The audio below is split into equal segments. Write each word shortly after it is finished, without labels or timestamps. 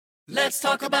Let's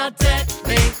talk about debt,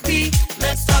 baby.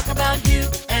 Let's talk about you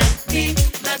and me.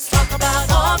 Let's talk about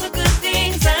all the good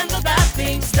things and the bad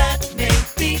things that may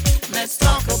be. Let's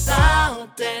talk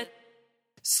about debt.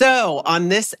 So on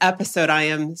this episode, I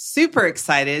am super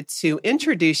excited to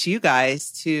introduce you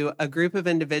guys to a group of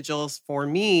individuals for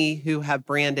me who have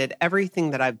branded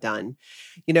everything that I've done.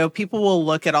 You know, people will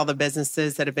look at all the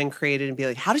businesses that have been created and be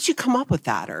like, how did you come up with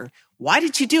that? Or why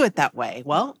did you do it that way?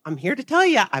 Well, I'm here to tell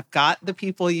you, I've got the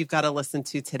people you've got to listen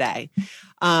to today.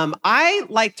 I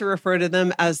like to refer to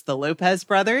them as the Lopez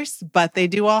Brothers, but they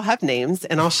do all have names,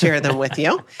 and I'll share them with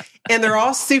you. And they're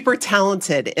all super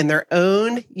talented in their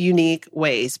own unique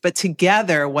ways. But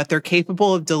together, what they're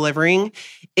capable of delivering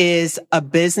is a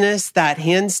business that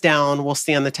hands down will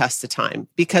stand the test of time.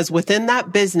 Because within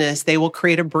that business, they will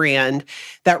create a brand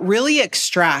that really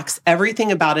extracts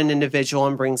everything about an individual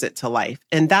and brings it to life.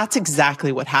 And that's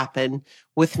exactly what happened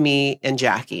with me and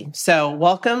Jackie. So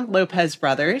welcome, Lopez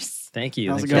Brothers. Thank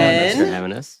you. How's it going? Thanks for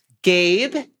having us.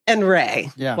 Gabe and Ray.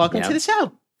 Yeah. Welcome to the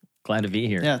show. Glad to be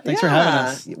here. Yeah, thanks for having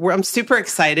us. I'm super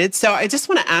excited. So I just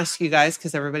want to ask you guys,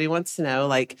 because everybody wants to know,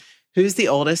 like, who's the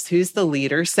oldest? Who's the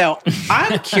leader? So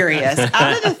I'm curious,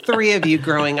 out of the three of you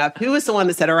growing up, who was the one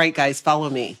that said, all right, guys, follow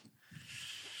me?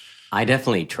 I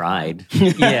definitely tried.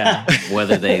 Yeah.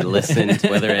 Whether they listened,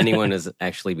 whether anyone was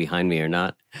actually behind me or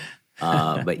not.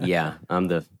 But yeah, I'm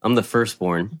the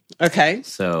firstborn. Okay.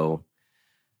 So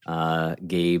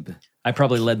Gabe. I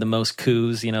probably led the most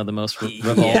coups, the most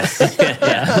revolts.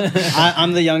 Yeah.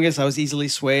 I'm the youngest. I was easily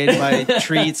swayed by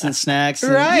treats and snacks.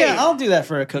 And, Right. Yeah, I'll do that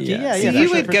for a cookie. Yeah. Yeah, So you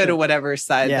would go to whatever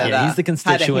side Yeah. that Yeah, he's the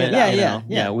constituent. had a hand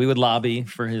Yeah. We would lobby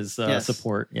for his Yes.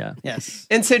 support. Yeah. Yes.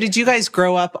 And so did you guys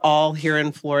grow up all here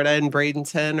in Florida in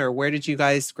Bradenton, or where did you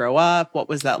guys grow up? What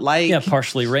was that like? Yeah,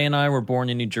 partially. Ray and I were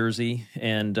born in New Jersey,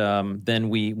 and then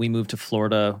we moved to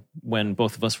Florida when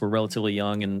both of us were relatively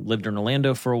young and lived in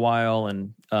Orlando for a while,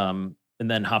 and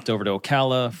then hopped over to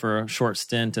Ocala for a short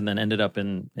stint, and then ended up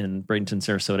in Bradenton,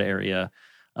 Sarasota area.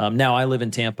 Now I live in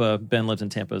Tampa. Ben lives in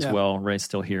Tampa as well. Ray's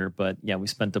still here. But yeah, we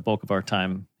spent the bulk of our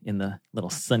time in the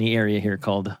little sunny area here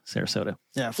called Sarasota.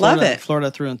 Yeah, Florida, Love it. Florida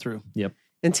through and through. Yep.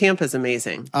 And Tampa's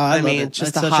amazing. I love mean, it. just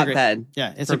It's a such a hotbed.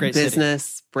 It's for a great city.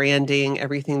 business, branding,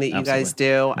 everything that you guys Absolutely.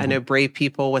 do. I know Brave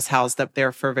People was housed up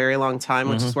there for a very long time,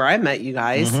 which is where I met you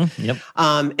guys. Yep.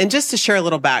 And just to share a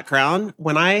little background,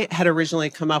 when I had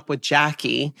originally come up with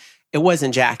Jackie, it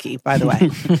wasn't Jackie, by the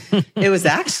way. It was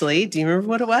actually, do you remember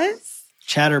what it was?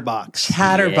 Chatterbox.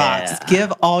 Chatterbox. Yeah.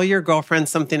 Give all your girlfriends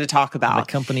something to talk The about.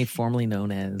 company formerly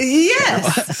known as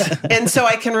Yes. And so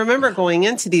I can remember going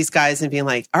into these guys and being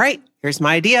like, all right, here's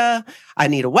my idea. I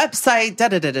need a website, da,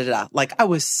 da, da, da, da. Like I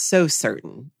was so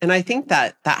certain. And I think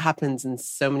that happens in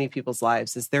so many people's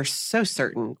lives is they're so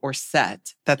certain or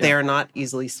set that they are not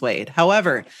easily swayed.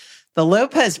 However, the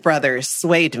Lopez brothers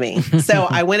swayed me. So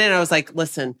I went in and I was like,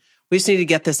 listen, we just need to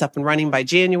get this up and running by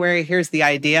January. Here's the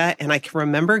idea. And I can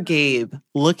remember Gabe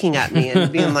looking at me and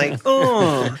being like,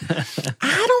 oh,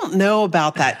 I don't know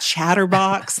about that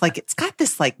chatterbox. Like it's got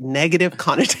this like negative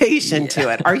connotation to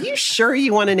it. Are you sure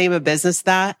you want to name a business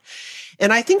that?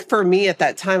 And I think for me at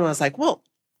that time, I was like, well,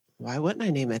 why wouldn't I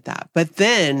name it that? But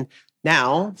then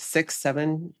now 6,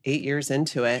 7, 8 years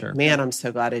into it, man, I'm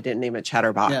so glad I didn't name it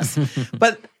Chatterbox.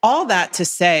 But all that to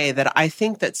say that I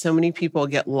think that so many people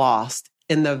get lost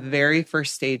in the very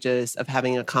first stages of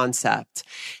having a concept.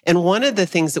 And one of the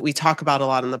things that we talk about a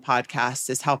lot on the podcast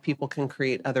is how people can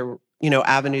create other,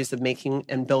 avenues of making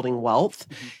and building wealth,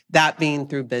 that being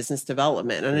through business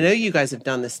development. And I know you guys have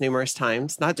done this numerous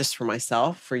times, not just for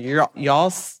myself, for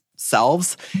y'all's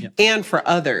selves and for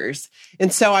others.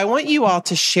 And so I want you all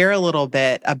to share a little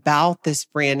bit about this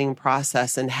branding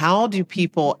process and how do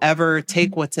people ever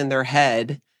take what's in their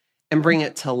head and bring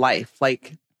it to life?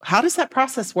 Like, how does that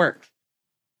process work?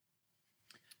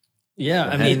 Yeah,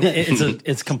 I mean,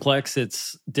 it's complex.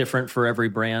 It's different for every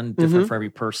brand, different for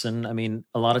every person. I mean,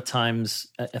 a lot of times,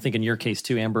 I think in your case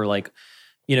too, Amber, like,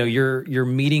 you're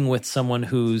meeting with someone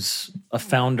who's a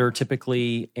founder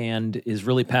typically and is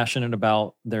really passionate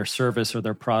about their service or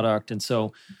their product. And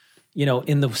so,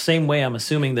 in the same way, I'm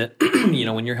assuming that,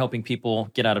 when you're helping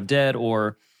people get out of debt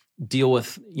or deal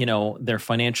with, their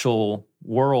financial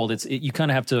world, you kind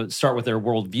of have to start with their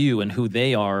worldview and who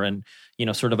they are and,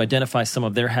 sort of identify some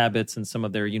of their habits and some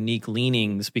of their unique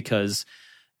leanings, because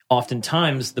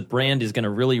oftentimes the brand is going to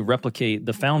really replicate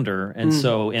the founder. And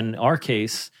so in our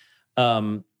case,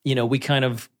 we kind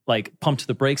of like pumped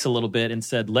the brakes a little bit and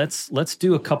said, let's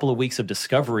do a couple of weeks of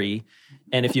discovery.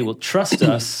 And if you will trust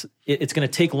us, it's going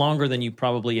to take longer than you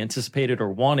probably anticipated or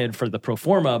wanted for the pro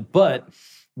forma, but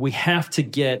we have to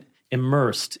get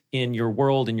immersed in your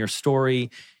world, in your story,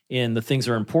 in the things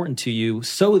that are important to you,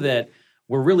 so that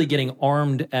we're really getting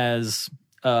armed as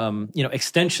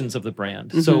extensions of the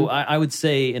brand. So I would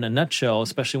say, in a nutshell,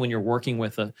 especially when you're working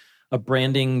with a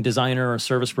branding designer or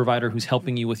service provider who's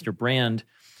helping you with your brand,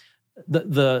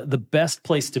 the best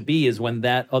place to be is when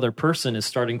that other person is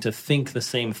starting to think the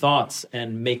same thoughts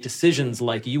and make decisions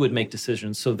like you would make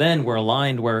decisions. So then we're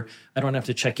aligned, where I don't have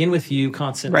to check in with you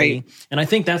constantly. Right. And I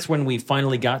think that's when we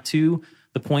finally got to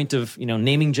the point of,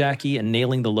 naming Jackie and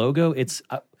nailing the logo. It's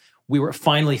we were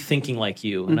finally thinking like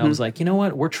you. And I was like, you know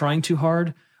what? We're trying too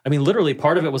hard. I mean, literally,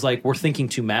 part of it was like, we're thinking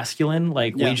too masculine.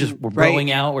 Like, we're blowing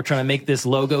out. We're trying to make this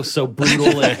logo so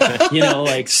brutal and,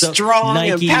 like so strong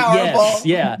Nike, and powerful.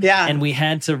 Yes, Yeah. And we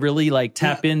had to really like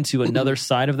tap into another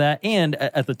side of that. And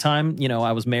at the time,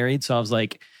 I was married. So I was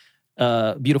like,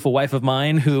 beautiful wife of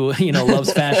mine who,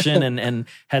 loves fashion and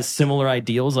has similar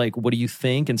ideals. Like, what do you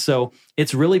think? And so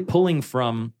it's really pulling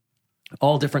from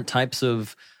all different types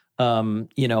of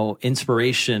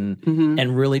inspiration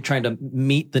and really trying to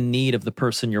meet the need of the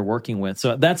person you're working with.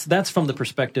 So that's from the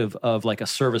perspective of like a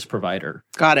service provider.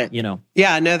 Got it.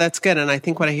 Yeah, no, that's good. And I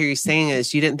think what I hear you saying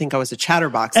is, you didn't think I was a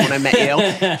chatterbox when I met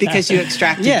you because you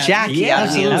extracted Jackie out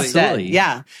of me instead. Absolutely.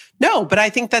 Yeah. No, but I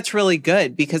think that's really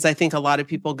good, because I think a lot of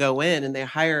people go in and they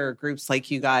hire groups like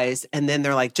you guys, and then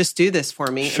they're like, just do this for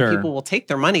me. Sure. And people will take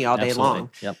their money all day long.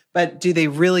 Yep. But do they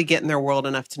really get in their world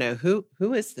enough to know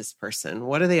who is this person?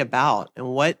 What are they about? And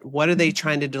what are they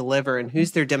trying to deliver? And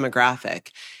who's their demographic?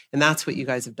 And that's what you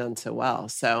guys have done so well.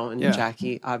 So, and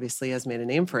Jackie obviously has made a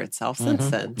name for itself since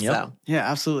then. Yep. So Yeah,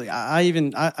 absolutely.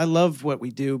 I love what we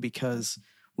do, because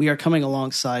we are coming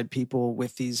alongside people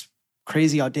with these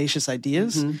crazy, audacious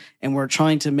ideas, and we're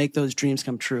trying to make those dreams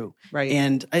come true. Right.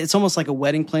 And it's almost like a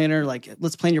wedding planner. Like,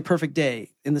 let's plan your perfect day.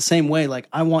 In the same way, like,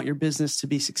 I want your business to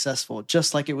be successful,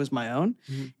 just like it was my own.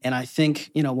 And I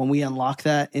think, when we unlock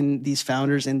that in these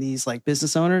founders and these like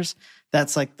business owners,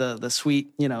 that's like the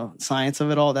sweet, science of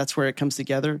it all. That's where it comes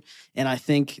together. And I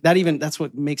think that's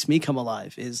what makes me come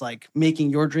alive, is like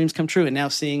making your dreams come true. And now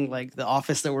seeing like the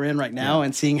office that we're in right now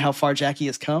and seeing how far Jackie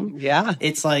has come. Yeah.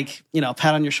 It's like,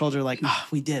 pat on your shoulder, like,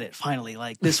 we did it finally.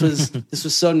 Like, this was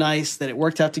so nice that it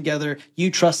worked out together. You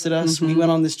trusted us. We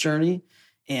went on this journey.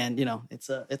 And, it's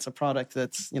a product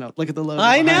that's, look at the logo.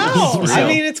 I know. I real.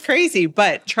 mean, it's crazy,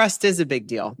 but trust is a big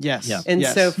deal. Yes. Yeah. And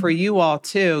yes. so for you all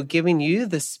too, giving you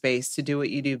the space to do what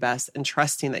you do best and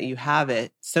trusting that you have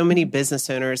it. So many business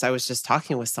owners, I was just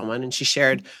talking with someone and she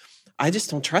shared, I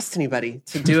just don't trust anybody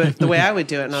to do it the way I would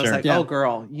do it. And I was like, oh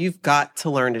girl, you've got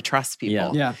to learn to trust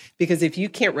people. Yeah. Because if you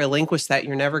can't relinquish that,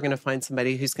 you're never going to find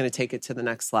somebody who's going to take it to the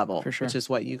next level, For sure. which is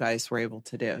what you guys were able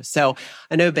to do. So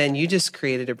I know, Ben, you just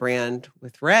created a brand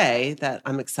with Ray that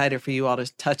I'm excited for you all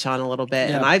to touch on a little bit.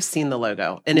 Yeah. And I've seen the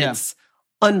logo and it's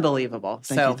unbelievable.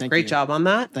 Thank Great you. job on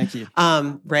that. Thank you.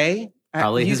 Ray,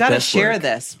 Probably you his got to best share work.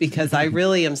 this, because I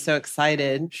really am so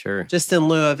excited. Sure. Just in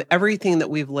lieu of everything that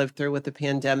we've lived through with the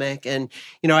pandemic. And,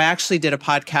 I actually did a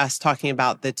podcast talking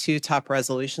about the 2 top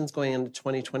resolutions going into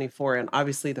 2024. And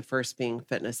obviously the first being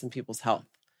fitness and people's health.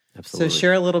 Absolutely. So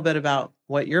share a little bit about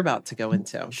what you're about to go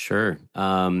into. Sure.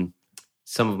 Some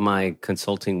of my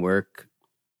consulting work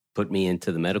put me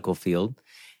into the medical field.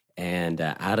 And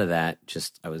out of that,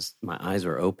 my eyes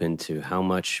were open to how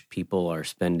much people are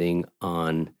spending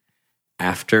on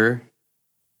after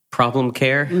problem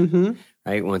care,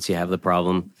 right? Once you have the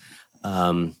problem,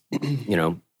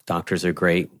 doctors are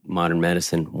great, modern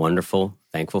medicine, wonderful,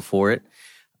 thankful for it.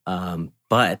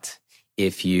 But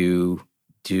if you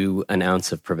do an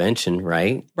ounce of prevention,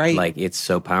 right? Like, it's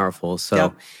so powerful.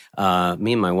 So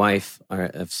me and my wife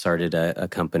have started a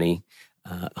company,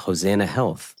 Hosanna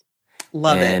Health.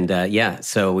 Love it. And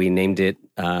so we named it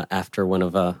after one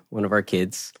of our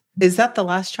kids. Is that the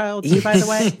last child too, by the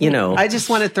way? I just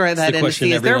want to throw that the in to question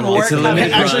see, is there everyone more wants to coming?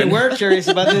 limit. Actually, we're curious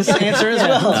about this answer as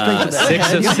well.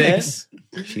 6 of 6.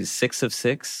 She's 6 of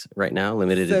 6 right now,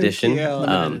 limited edition.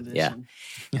 cute. Yeah.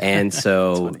 And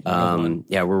so,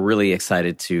 we're really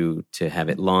excited to have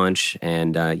it launch.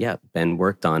 And Ben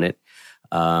worked on it.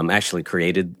 Actually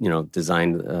created,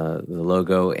 designed the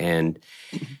logo. And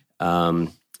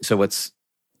so what's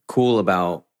cool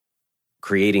about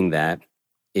creating that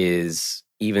is,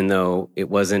 even though it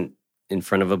wasn't in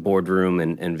front of a boardroom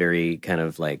and very kind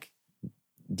of like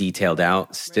detailed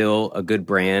out, still a good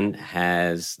brand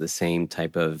has the same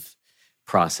type of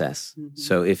process.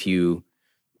 So if you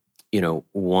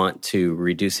want to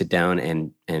reduce it down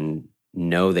and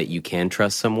know that you can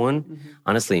trust someone,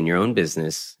 honestly, in your own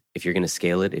business, if you're going to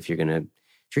scale it, if you're going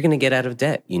to get out of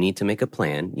debt, you need to make a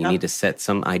plan. You need to set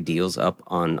some ideals up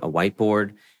on a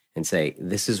whiteboard and say,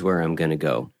 this is where I'm going to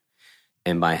go.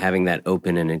 And by having that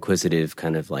open and inquisitive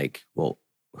kind of like, well,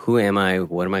 who am I?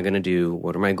 What am I going to do?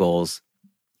 What are my goals?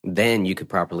 Then you could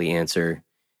properly answer,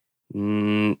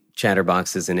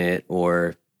 Chatterbox isn't it,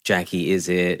 or Jackie is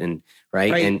it, and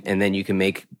right. And then you can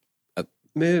make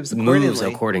moves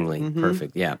accordingly.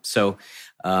 Perfect. Yeah. So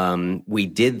we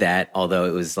did that, although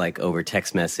it was like over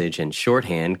text message and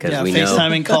shorthand, because we know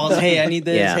FaceTiming calls. Hey, I need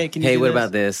this. Yeah. Hey, can you do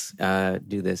what this? about this?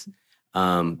 Do this.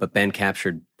 But Ben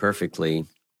captured perfectly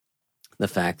the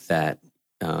fact that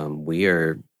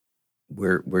we're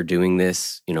doing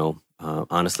this,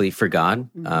 honestly for God.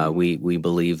 We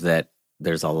believe that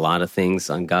there's a lot of things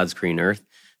on God's green earth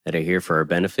that are here for our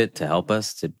benefit, to help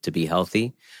us to be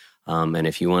healthy. And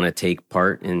if you want to take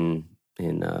part in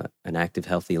an active,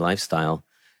 healthy lifestyle,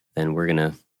 then we're going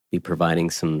to be providing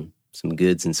some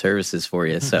goods and services for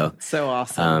you. So, so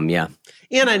awesome. Yeah.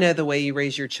 And I know the way you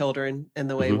raise your children and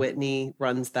the way Whitney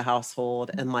runs the household.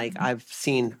 And like, I've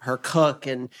seen her cook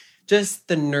and just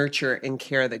the nurture and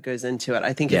care that goes into it.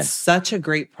 I think it's such a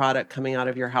great product coming out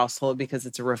of your household, because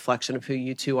it's a reflection of who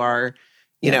you two are,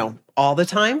 all the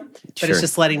time, but it's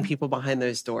just letting people behind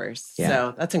those doors. Yeah.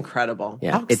 So that's incredible.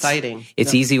 Yeah. How exciting.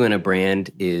 It's easy when a brand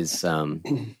is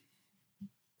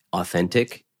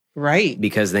authentic. Right.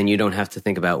 Because then you don't have to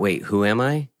think about, wait, who am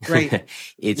I? Right.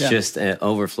 It's just an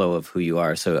overflow of who you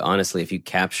are. So honestly, if you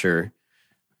capture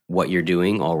what you're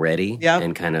doing already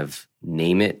and kind of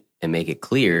name it and make it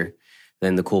clear,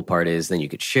 then the cool part is then you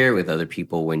could share with other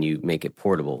people when you make it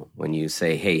portable. When you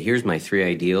say, hey, here's my 3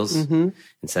 ideals,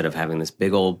 instead of having this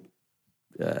big old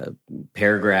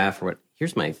paragraph, or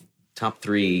here's my top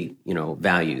 3,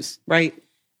 values. Right.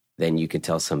 Then you could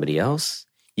tell somebody else.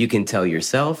 You can tell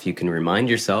yourself, you can remind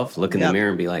yourself, look in the mirror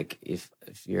and be like, if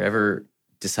you're ever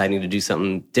deciding to do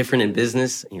something different in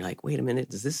business, and you're like, wait a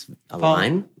minute, does this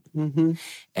align?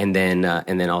 And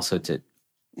then also to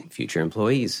future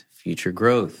employees, future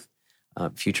growth,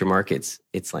 future markets.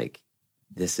 It's like,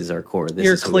 this is our core. This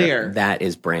You're is clear. That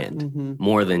is brand,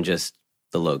 more than just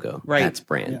the logo. Right. That's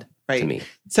brand to me.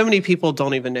 So many people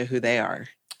don't even know who they are,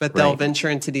 but they'll venture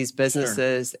into these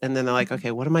businesses and then they're like,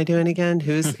 okay, what am I doing again?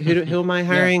 Who am I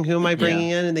hiring? Who am I bringing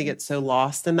in? And they get so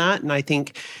lost in that. And I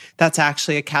think that's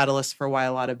actually a catalyst for why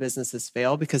a lot of businesses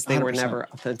fail, because they 100%. Were never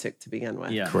authentic to begin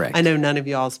with. Yeah. Correct. I know none of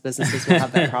y'all's businesses will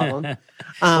have that problem.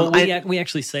 We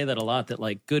actually say that a lot, that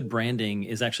like good branding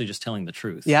is actually just telling the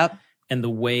truth. Yep. And the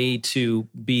way to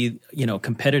be,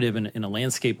 competitive in a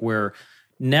landscape where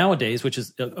nowadays, which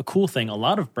is a cool thing, a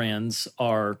lot of brands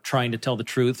are trying to tell the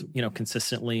truth,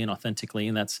 consistently and authentically.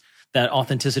 And that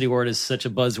authenticity word is such a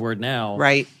buzzword now.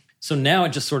 Right. So now it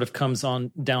just sort of comes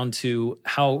on down to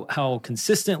how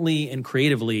consistently and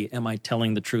creatively am I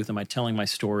telling the truth? Am I telling my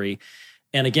story?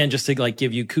 And again, just to like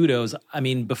give you kudos, I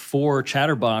mean, before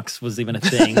Chatterbox was even a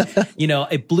thing,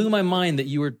 it blew my mind that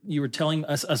you were telling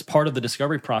us as part of the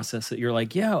discovery process that you're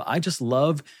like, yeah, I just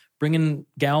love bringing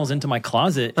gals into my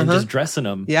closet and just dressing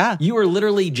them. Yeah. You were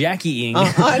literally Jackieing.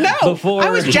 I know. Before.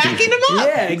 I was jacking them up.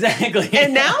 Yeah, exactly.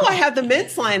 And now I have the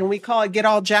men's line and we call it Get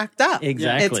All Jacked Up.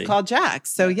 Exactly. It's called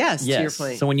Jax. So yes, to your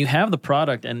point. So when you have the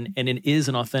product and it is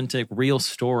an authentic, real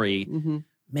story,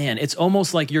 man, it's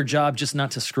almost like your job just not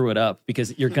to screw it up,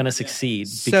 because you're going to succeed.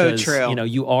 So Because, true.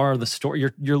 You are the story.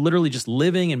 You're literally just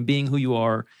living and being who you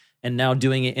are, and now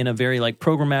doing it in a very like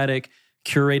programmatic,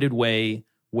 curated way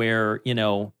where,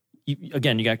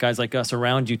 again, you got guys like us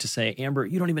around you to say, Amber,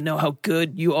 you don't even know how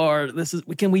good you are.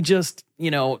 Can we just,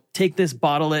 take this,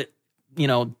 bottle it,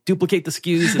 duplicate the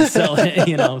SKUs and sell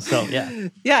it, so yeah.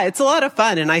 Yeah, it's a lot of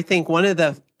fun. And I think one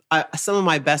of some of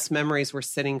my best memories were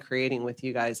sitting creating with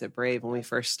you guys at Brave when we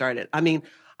first started. I mean,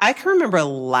 I can remember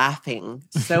laughing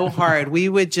so hard. We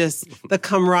would the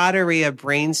camaraderie of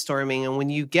brainstorming. And when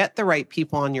you get the right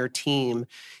people on your team,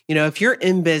 if you're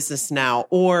in business now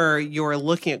or you're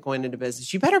looking at going into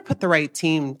business, you better put the right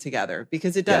team together,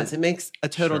 because it does. Yeah. It makes a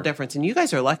total difference. And you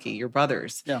guys are lucky. You're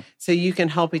brothers. Yeah. So you can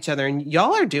help each other. And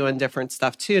y'all are doing different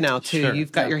stuff too now, too. Sure.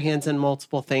 You've got your hands in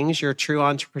multiple things. You're true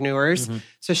entrepreneurs.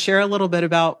 So share a little bit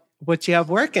about what you have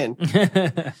working.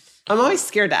 I'm always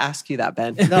scared to ask you that,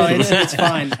 Ben. No, it's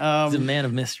fine. He's a man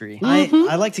of mystery.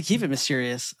 I like to keep it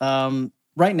mysterious.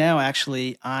 Right now,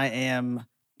 actually, I am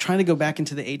trying to go back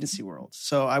into the agency world.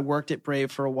 So I worked at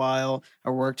Brave for a while. I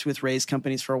worked with Ray's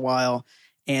companies for a while.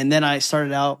 And then I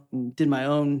started out and did my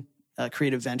own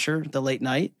creative venture, The Late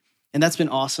Night. And that's been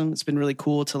awesome. It's been really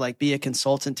cool to like be a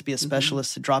consultant, to be a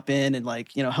specialist, to drop in and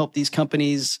like, help these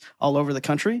companies all over the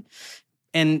country.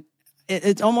 And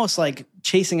it's almost like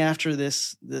chasing after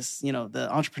this, the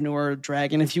entrepreneur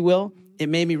dragon, if you will. It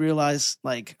made me realize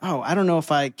like, oh, I don't know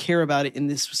if I care about it in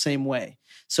this same way.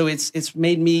 So it's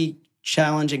made me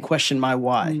challenge and question my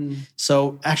why.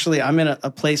 So actually I'm in a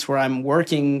place where I'm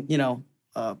working,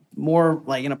 more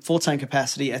like in a full-time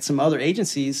capacity at some other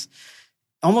agencies,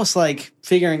 almost like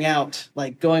figuring out,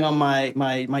 like going on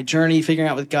my journey, figuring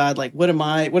out with God, like what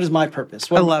is my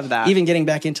purpose? I love that. Even getting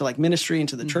back into like ministry,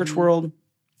 into the church world.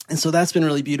 And so that's been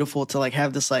really beautiful to like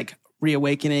have this like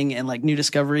reawakening and like new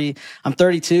discovery. I'm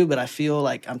 32, but I feel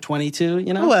like I'm 22,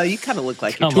 you know? Well, you kind of look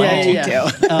like you're Come on. 22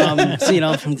 Yeah. So, you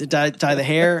know, from dye the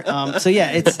hair. So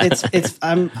yeah,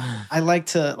 I like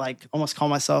to like almost call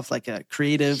myself like a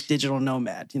creative digital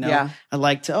nomad, you know? Yeah. I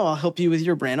like to, I'll help you with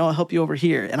your brand. I'll help you over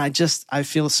here. And I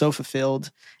feel so fulfilled,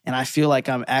 and I feel like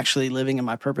I'm actually living in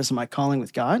my purpose and my calling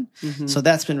with God. So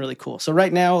that's been really cool. So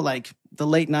right now, like the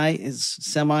late night is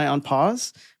semi on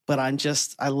pause, but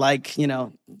I like, you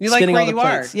know, You like spinning where all the you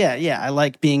are. plates. Yeah. I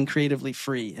like being creatively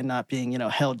free and not being, you know,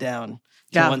 held down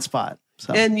to one spot.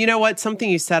 So. And you know what? Something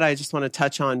you said, I just want to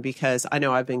touch on, because I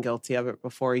know I've been guilty of it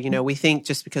before. You know, we think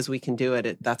just because we can do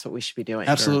it, that's what we should be doing.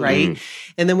 Absolutely. Right.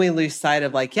 And then we lose sight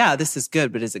of like, yeah, this is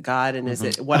good, but is it God? And is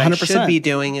it what 100%. I should be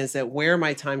doing? Is it where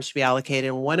my time should be allocated?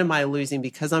 And what am I losing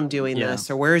because I'm doing this?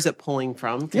 Or where is it pulling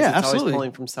from? Because it's always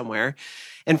pulling from somewhere.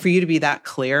 And for you to be that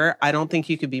clear, I don't think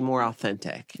you could be more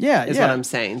authentic. Is what I'm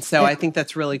saying. So I think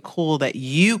that's really cool that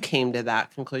you came to that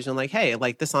conclusion. Like, hey,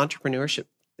 like this entrepreneurship,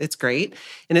 it's great.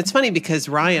 And it's funny because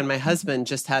Ryan, my husband,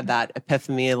 just had that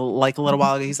epiphany like a little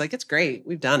while ago. He's like, it's great.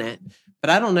 We've done it.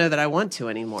 But I don't know that I want to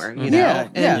anymore, you know?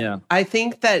 And I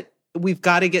think that we've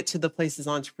got to get to the place as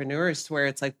entrepreneurs where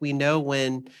it's like we know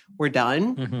when we're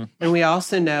done. And we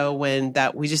also know when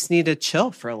that we just need to chill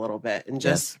for a little bit and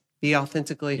just be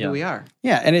authentically who we are.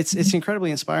 Yeah, and it's incredibly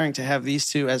inspiring to have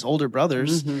these two as older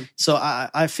brothers. So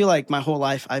I feel like my whole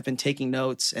life I've been taking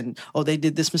notes and, they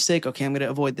did this mistake. Okay, I'm going to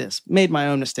avoid this. Made my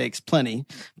own mistakes, plenty.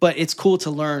 But it's cool to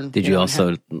learn. Did you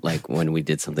also, like when we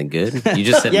did something good? You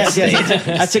just said mistakes.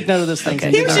 I took note of those things.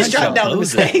 Okay. He was just jotting down the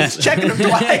mistakes, checking them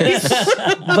twice.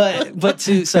 but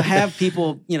to have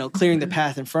people, you know, clearing the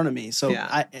path in front of me. So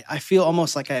I feel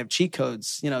almost like I have cheat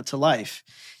codes, you know, to life.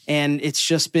 And it's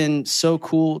just been so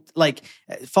cool, like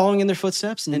following in their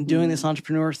footsteps and doing this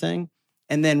entrepreneur thing,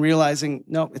 and then realizing,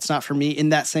 no, it's not for me in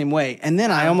that same way. And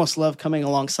then I almost love coming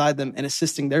alongside them and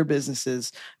assisting their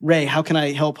businesses. Ray, how can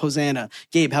I help Hosanna?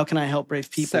 Gabe, how can I help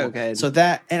Brave People? So good. So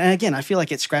that, and again, I feel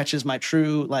like it scratches my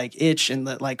true like itch and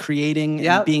the like creating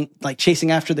and being like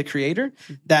chasing after the creator.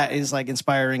 That is like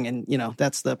inspiring, and you know,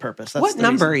 that's the purpose. That's What the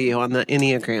number reason. are you on the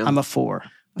Enneagram? I'm a 4.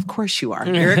 Of course you are.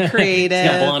 You're a creative.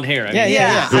 Got blonde hair. I mean.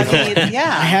 I mean,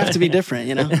 I have to be different,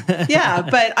 you know? Yeah,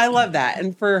 but I love that.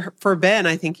 And for Ben,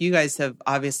 I think you guys have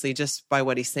obviously, just by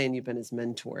what he's saying, you've been his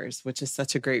mentors, which is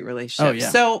such a great relationship. Oh, yeah.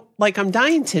 So like, I'm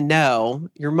dying to know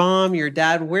your mom, your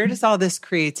dad, where does all this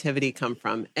creativity come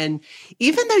from? And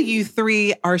even though you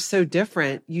three are so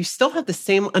different, you still have the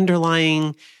same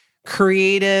underlying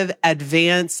creative,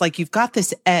 advanced, like you've got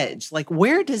this edge. Like,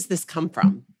 where does this come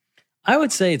from? I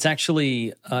would say it's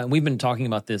actually, we've been talking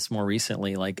about this more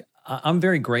recently. Like, I'm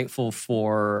very grateful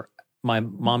for my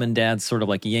mom and dad's sort of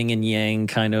like yin and yang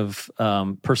kind of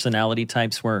personality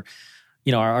types where,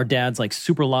 you know, our dad's like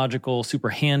super logical, super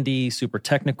handy, super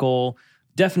technical,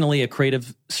 definitely a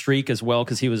creative streak as well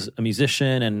because he was a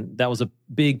musician. And that was a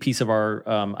big piece of our,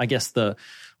 I guess the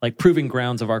like proving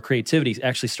grounds of our creativity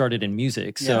actually started in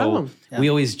music. So we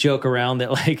always joke around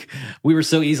that like we were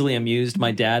so easily amused.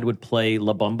 My dad would play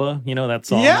La Bamba, you know, that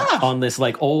song on this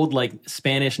like old like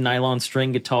Spanish nylon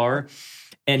string guitar.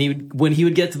 And when he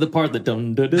would get to the part that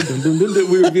dun, dun, dun, dun, dun, dun,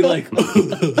 dun, we would be like,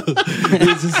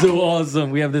 this is so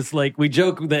awesome. We have this like, we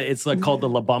joke that it's like called the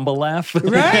La Bamba laugh.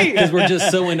 Right. Because we're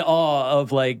just so in awe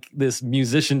of like this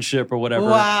musicianship or whatever.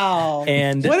 Wow.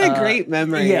 And what a great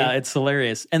memory. Yeah, it's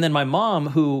hilarious. And then my mom,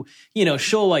 who, you know,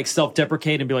 she'll like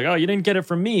self-deprecate and be like, oh, you didn't get it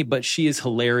from me. But she is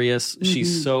hilarious.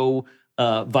 She's so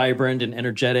vibrant and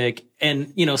energetic.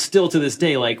 And, you know, still to this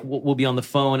day, like we'll be on the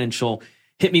phone and she'll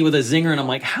hit me with a zinger and I'm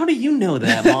like, how do you know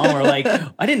that, Mom? Or like,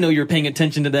 I didn't know you were paying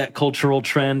attention to that cultural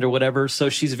trend or whatever. So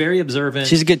she's very observant.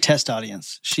 She's a good test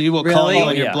audience. She will call you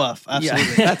on your bluff.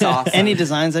 Absolutely. Yeah. That's awesome. Any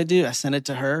designs I do, I send it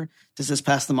to her. Does this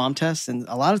pass the mom test? And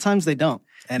a lot of times they don't.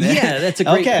 And that's a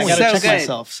great okay, point. I gotta So check good.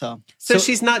 myself. So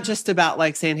she's not just about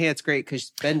like saying, hey, it's great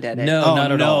because Ben did it. No, Oh,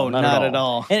 not at no, all. not at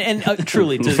all. And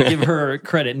truly, to give her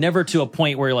credit, never to a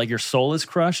point where like your soul is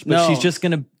crushed, but No. she's just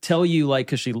going to tell you like,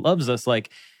 because she loves us, like,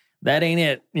 that ain't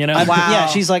it, you know? Wow. Yeah,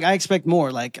 she's like, I expect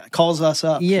more. Like, calls us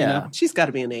up. Yeah. You know? She's got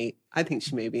to be an 8. I think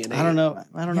she may be an 8. I don't know.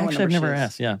 I don't know. what Actually, I've number never she is.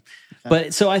 asked. Yeah.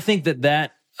 But so I think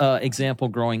that example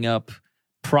growing up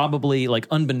probably like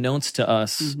unbeknownst to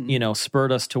us, you know,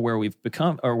 spurred us to where we've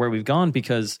become or where we've gone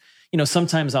because, you know,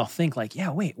 sometimes I'll think like, yeah,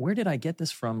 wait, where did I get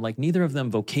this from? Like neither of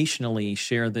them vocationally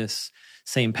share this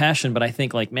same passion, but I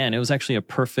think like, man, it was actually a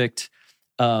perfect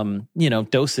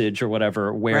dosage or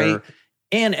whatever, where, Right.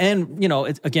 and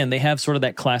again, they have sort of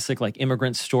that classic like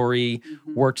immigrant story,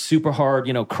 worked super hard,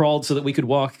 crawled so that we could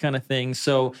walk kind of thing.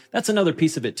 So that's another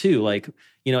piece of it too. Like,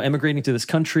 emigrating to this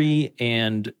country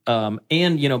and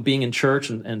being in church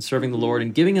and serving the Lord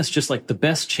and giving us just like the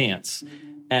best chance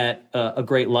at a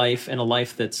great life, and a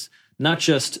life that's not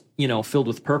just, filled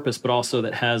with purpose, but also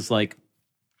that has like,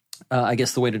 I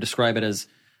guess the way to describe it is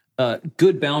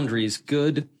good boundaries,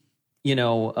 good,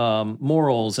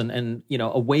 morals and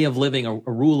a way of living, a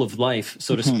rule of life,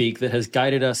 so to speak, that has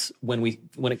guided us when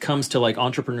it comes to like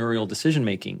entrepreneurial decision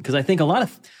making. Because I think a lot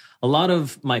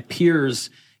of my peers,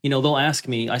 they'll ask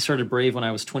me, I started Brave when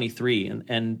I was 23,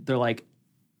 and they're like,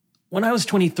 when I was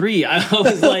 23, I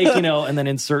was like, and then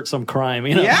insert some crime,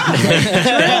 Yeah.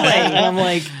 And I'm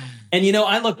like, and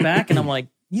I look back and I'm like,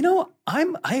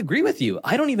 I agree with you.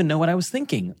 I don't even know what I was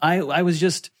thinking. I was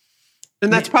just.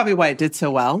 And that's probably why it did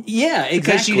so well. Yeah, exactly.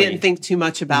 Because you didn't think too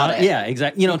much about it. Yeah,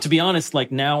 exactly. To be honest,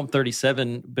 like now I'm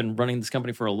 37, been running this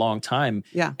company for a long time.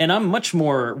 Yeah. And I'm much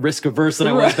more risk averse than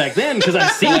I was back then because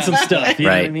I've seen some stuff. You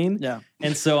know what I mean? Yeah.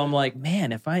 And so I'm like,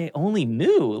 man, if I only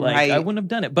knew, like Right. I wouldn't have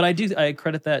done it. But I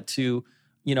credit that to,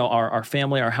 our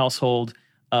family, our household.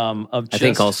 I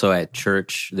think also at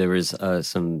church there was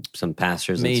some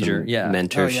pastors major, and some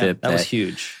mentorship that was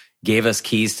huge. Gave us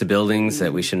keys to buildings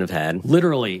that we shouldn't have had.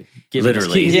 Literally giving us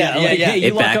Literally. keys. Yeah, Like, yeah. hey, you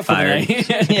It lock up for the backfired.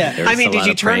 night. Yeah. There was a Did lot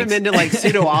you of turn pranks. them into like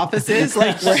pseudo offices?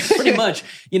 Like, Pretty much.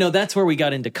 That's where we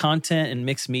got into content and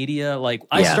mixed media. Like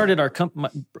I Yeah. started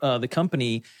the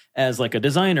company as like a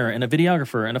designer and a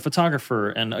videographer and a photographer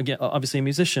and again, obviously a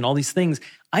musician, all these things.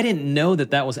 I didn't know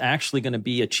that was actually going to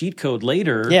be a cheat code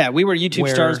later. Yeah, we were YouTube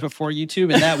stars before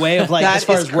YouTube in that way of like That as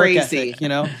far is as work crazy. ethic,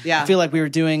 Yeah. I feel like we were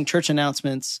doing church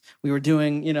announcements, we were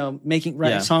doing,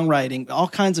 songwriting, all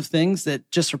kinds of things that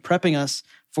just are prepping us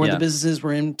for Yeah. the businesses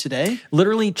we're in today.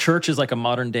 Literally, church is like a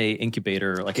modern day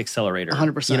incubator, like accelerator.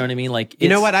 100%. You know what I mean? Like, you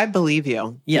know what? I believe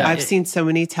you. Yeah. I've seen so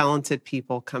many talented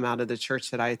people come out of the church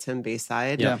that I attend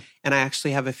Bayside. Yeah. And I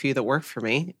actually have a few that work for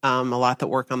me, a lot that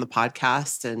work on the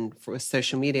podcast and for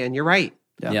social media. And you're right.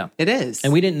 Yeah. It is.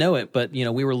 And we didn't know it, but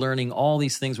we were learning all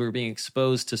these things. We were being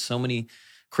exposed to so many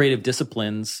creative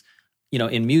disciplines,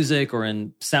 in music or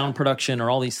in sound production or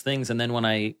all these things. And then when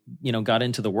I, got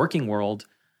into the working world,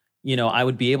 I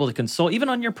would be able to consult even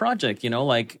on your project,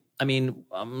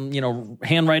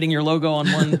 handwriting your logo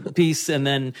on one piece and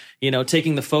then,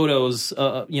 taking the photos,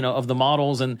 of the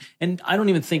models and I don't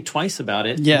even think twice about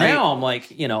it. Yeah. Now I'm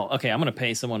like, okay, I'm going to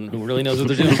pay someone who really knows what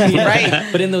they're doing. Right.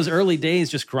 But in those early days,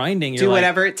 just grinding, you're do like,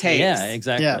 whatever it takes. Yeah,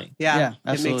 exactly. Yeah, it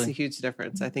absolutely. makes a huge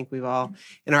difference. I think we've all,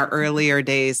 in our earlier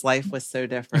days, life was so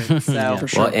different. So, For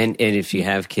sure. Well, and if you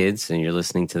have kids and you're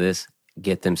listening to this,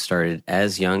 get them started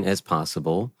as young as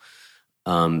possible.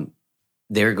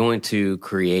 They're going to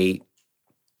create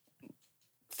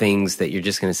things that you're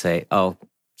just going to say, oh,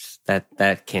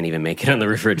 that can't even make it on the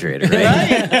refrigerator,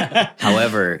 right?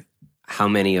 However, how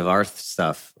many of our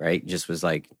stuff, right, just was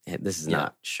like, hey, this is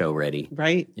not show ready.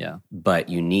 right? Yeah. But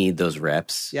you need those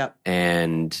reps. Yep.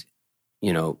 And,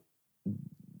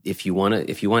 if you want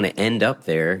to end up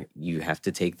there, you have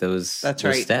to take those That's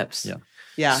those right. steps. Yeah.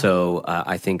 Yeah. So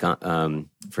I think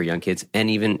for young kids, and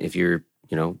even if you're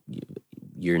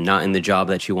not in the job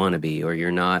that you want to be, or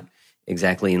you're not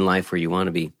exactly in life where you want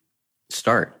to be,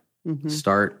 start. Mm-hmm.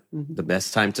 Start. The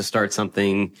best time to start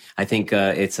something, I think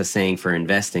it's a saying for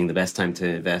investing. The best time to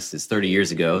invest is 30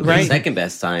 years ago. The Right. second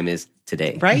best time is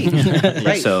today. right.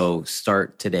 right. So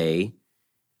start today.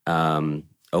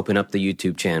 Open up the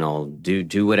YouTube channel.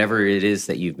 Do whatever it is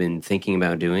that you've been thinking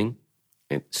about doing.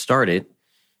 And start it,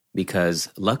 because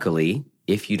luckily,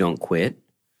 if you don't quit,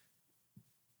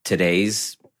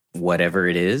 today's whatever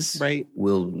it is Right.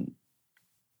 will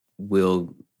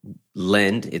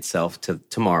lend itself to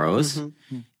tomorrow's,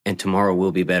 and tomorrow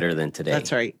will be better than today.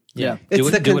 That's right. Yeah. It's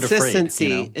the do it afraid,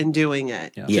 consistency in doing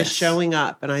it, Yeah. just Yes. showing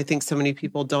up. And I think so many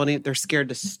people they're scared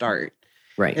to start.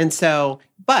 Right. And so,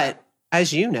 but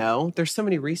as you know, there's so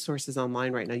many resources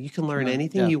online right now. You can learn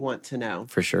anything you want to know,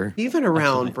 For sure. even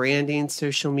around branding,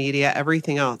 social media,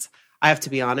 everything else. I have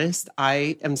to be honest,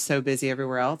 I am so busy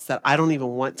everywhere else that I don't even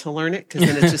want to learn it, because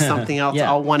then it's just something else Yeah.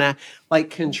 I'll want to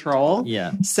like control.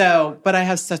 Yeah. So, but I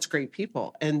have such great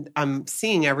people, and I'm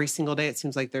seeing every single day, it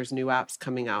seems like there's new apps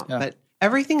coming out, but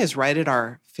everything is right at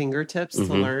our fingertips to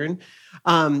learn.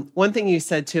 One thing you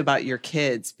said too about your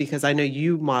kids, because I know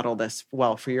you model this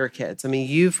well for your kids. I mean,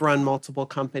 you've run multiple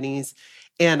companies,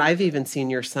 and I've even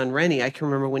seen your son, Rennie. I can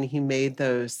remember when he made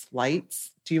those lights.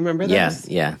 Do you remember those?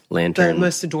 Yeah. The Lantern.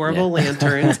 most adorable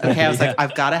lanterns. Okay, I was like,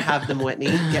 I've got to have them, Whitney.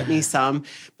 Get me some.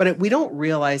 But we don't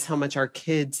realize how much our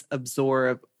kids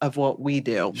absorb of what we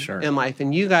do Sure. in life.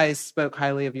 And you guys spoke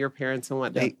highly of your parents and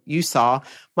what you saw.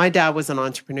 My dad was an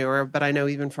entrepreneur, but I know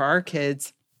even for our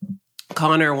kids,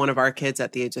 Connor, one of our kids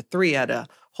at the age of 3, had a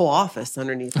whole office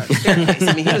underneath our staircase.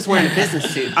 I mean, he was wearing a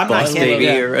business suit. I'm not kidding.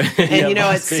 And,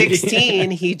 at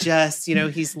 16, he just,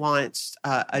 he's launched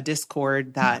a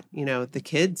Discord that, the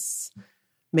kids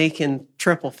making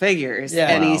triple figures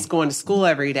and he's going to school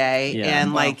every day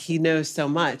and he knows so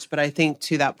much. But I think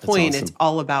to that point, it's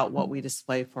all about what we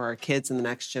display for our kids in the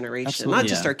next generation. Absolutely. Not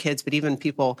just our kids, but even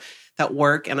people that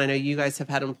work. And I know you guys have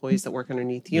had employees that work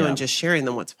underneath you and just sharing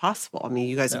them what's possible. I mean,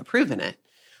 you guys have proven it.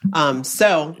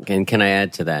 And can I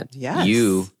add to that? Yes.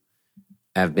 You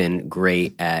have been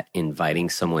great at inviting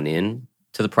someone in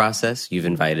to the process. You've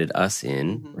invited us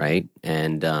in, right?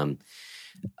 And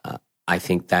I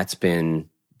think that's been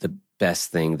the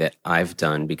best thing that I've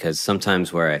done, because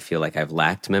sometimes where I feel like I've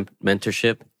lacked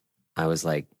mentorship, I was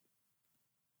like,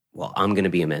 well, I'm going to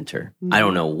be a mentor. I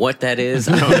don't know what that is.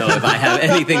 I don't know if I have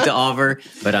anything to offer,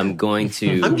 but I'm going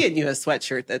to. I'm getting you a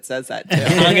sweatshirt that says that too.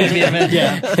 I'm going to be a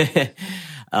mentor.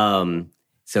 Yeah.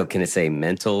 So can it say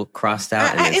mental crossed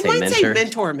out? And it say might mentor? say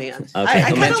mentor man. Okay,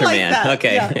 I mentor like man. That.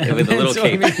 Okay, Yeah. with a little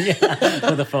cape.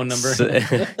 With a phone number,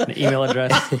 an email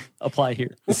address. Apply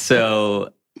here.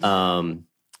 So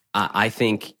I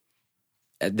think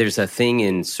there's a thing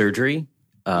in surgery,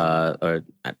 or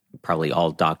probably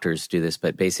all doctors do this,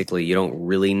 but basically you don't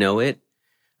really know it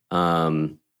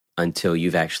until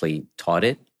you've actually taught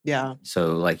it. Yeah.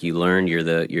 So like you learn, you're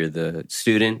the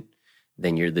student,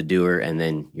 then you're the doer, and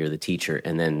then you're the teacher,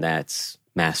 and then that's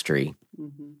mastery.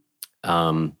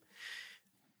 Mm-hmm.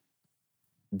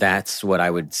 That's what I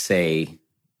would say,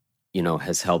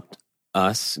 has helped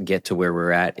us get to where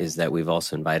we're at, is that we've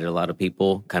also invited a lot of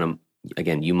people. Kind of,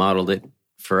 again, you modeled it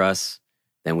for us.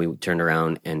 Then we turned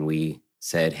around and we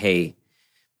said, hey,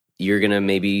 you're going to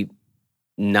maybe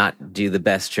not do the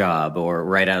best job, or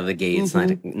right out of the gate, it's not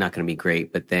going to be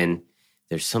great. But then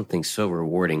there's something so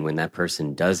rewarding when that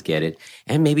person does get it.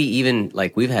 And maybe even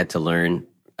like we've had to learn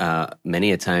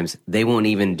many a times, they won't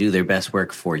even do their best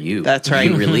work for you. That's right.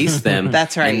 You release them.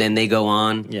 That's right. And then they go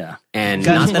on. Yeah. And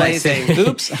Guns not that I say, blazing.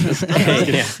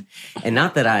 oops. And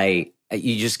not that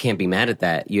you just can't be mad at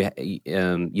that. You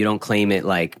don't claim it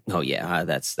like, oh yeah,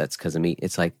 that's because of me.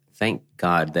 It's like, thank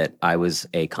God that I was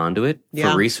a conduit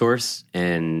for resource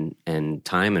and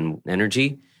time and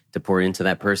energy to pour into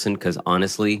that person. Because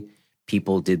honestly,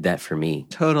 people did that for me.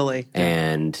 Totally.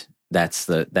 And that's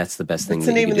the best thing. It's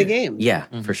the name of the game. Yeah,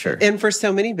 for sure. And for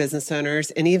so many business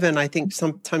owners, and even I think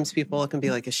sometimes people can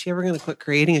be like, is she ever going to quit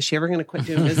creating? Is she ever going to quit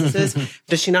doing businesses?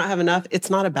 Does she not have enough? It's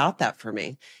not about that for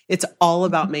me. It's all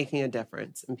about making a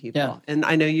difference in people. Yeah. And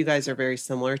I know you guys are very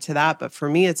similar to that, but for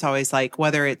me, it's always like,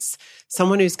 whether it's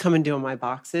someone who's coming doing my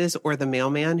boxes or the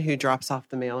mailman who drops off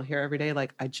the mail here every day,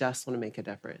 like I just want to make a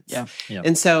difference. Yeah. Yep.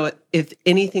 And so if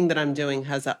anything that I'm doing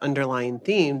has an underlying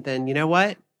theme, then you know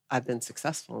what? I've been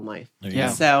successful in life. Yeah.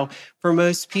 So for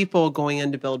most people going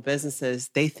in to build businesses,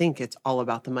 they think it's all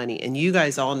about the money. And you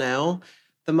guys all know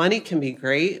the money can be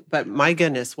great, but my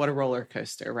goodness, what a roller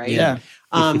coaster, right? Yeah.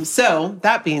 So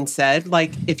that being said,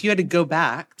 like if you had to go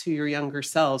back to your younger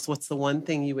selves, what's the one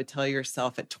thing you would tell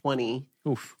yourself at 20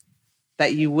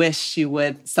 that you wish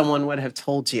someone would have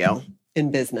told you in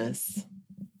business?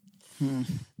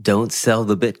 Don't sell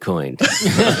the Bitcoin.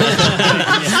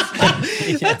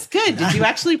 That's good. Did you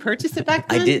actually purchase it back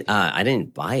then? I did. I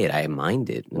didn't buy it. I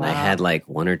mined it, and I had like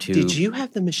one or two. Did you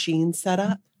have the machine set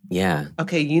up? Yeah.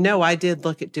 Okay, I did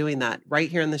look at doing that right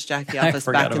here in this Jackie office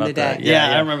back in the day. That.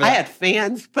 Yeah, I remember that. I had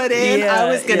fans put in. I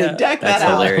was going to deck that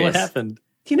out. Hilarious. What happened?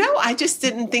 I just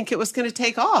didn't think it was going to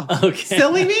take off. Okay.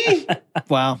 Silly me.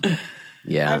 Wow.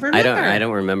 Yeah. I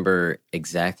don't remember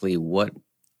exactly what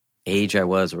age I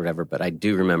was or whatever, but I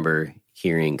do remember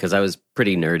hearing, because I was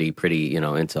pretty nerdy,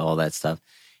 into all that stuff,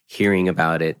 hearing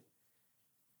about it,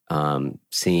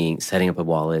 setting up a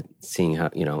wallet, seeing how,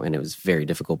 and it was very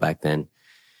difficult back then.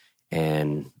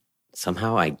 And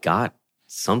somehow I got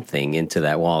something into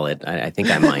that wallet. I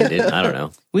think I mined it. I don't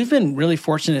know. We've been really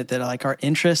fortunate that our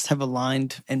interests have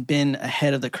aligned and been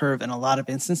ahead of the curve in a lot of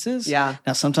instances. Yeah.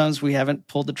 Now, sometimes we haven't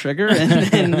pulled the trigger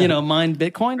and mined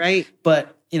Bitcoin. Right.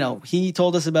 But, he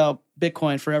told us about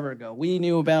Bitcoin forever ago. We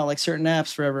knew about certain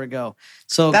apps forever ago.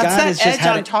 So that's God that has just edge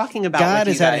I'm talking about. God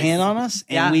has had a guys. hand on us,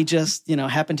 and we just,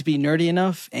 happen to be nerdy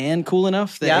enough and cool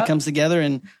enough that it comes together,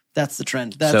 and that's the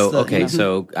trend. That's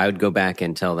so I would go back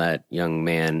and tell that young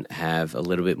man, have a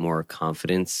little bit more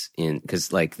confidence in,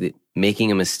 because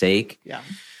making a mistake,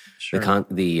 Sure.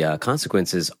 the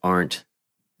consequences aren't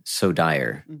so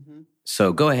dire. Mm-hmm.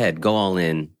 So go ahead, go all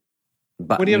in.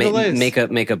 But what do you have to lose? Make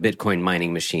a Bitcoin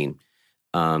mining machine.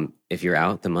 if you're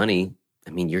out the money, I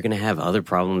mean, you're going to have other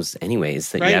problems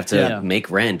anyways that Right. you have to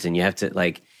make rent, and you have to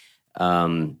like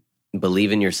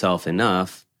believe in yourself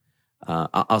enough.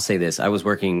 I'll say this. I was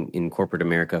working in corporate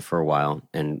America for a while,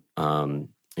 and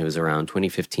it was around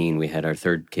 2015. We had our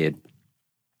third kid,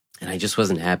 and I just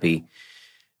wasn't happy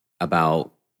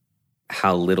about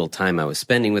how little time I was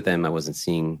spending with them. I wasn't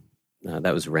seeing,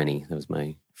 that was Rennie. That was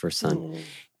my first son.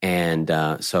 And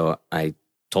so I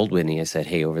told Whitney, I said,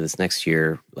 hey, over this next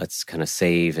year, let's kind of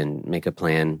save and make a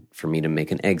plan for me to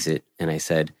make an exit. And I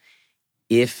said,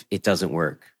 if it doesn't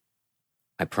work,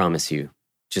 I promise you,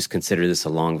 just consider this a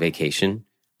long vacation.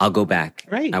 I'll go back.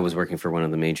 Right. I was working for one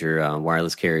of the major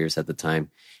wireless carriers at the time.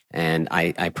 And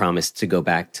I promised to go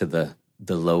back to the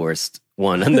lowest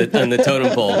one on the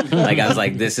totem pole. Like, I was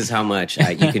like, this is how much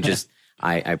you can just,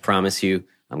 I promise you,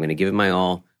 I'm going to give it my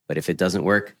all. But if it doesn't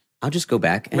work, I'll just go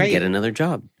back and get another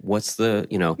job. What's the,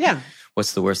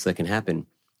 what's the worst that can happen?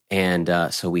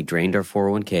 And so we drained our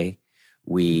 401k.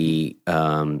 We,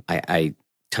 I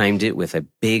timed it with a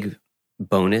big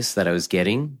bonus that I was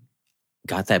getting,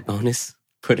 got that bonus,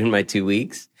 put in my 2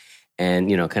 weeks, and,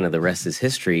 kind of the rest is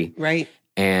history. Right.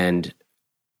 And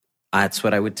that's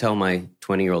what I would tell my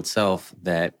 20-year-old self,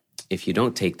 that if you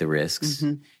don't take the risks,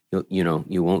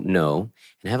 you won't know,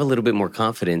 and have a little bit more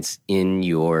confidence in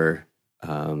your,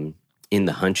 in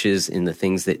the hunches, in the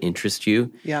things that interest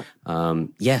you. Yeah.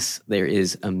 Yes, there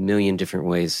is a million different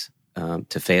ways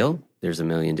to fail. There's a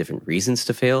million different reasons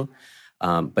to fail.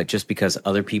 But just because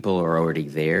other people are already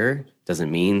there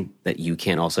doesn't mean that you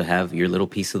can't also have your little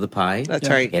piece of the pie. That's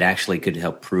right. It actually could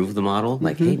help prove the model.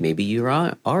 Like, hey, maybe you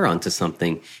are onto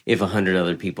something if 100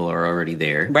 other people are already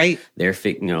there. Right. They're,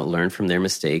 learn from their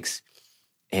mistakes.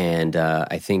 And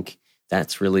I think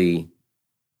that's really,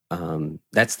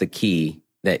 that's the key,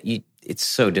 that it's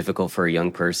so difficult for a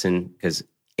young person because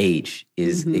age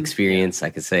is experience, I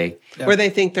could say. Or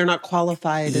they think they're not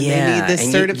qualified and they Yeah, need this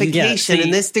and certification see,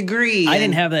 and this degree. I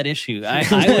didn't have that issue. I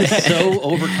was so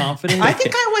overconfident. I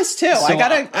think I was too. So I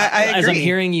agree. As I'm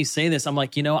hearing you say this, I'm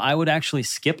like, I would actually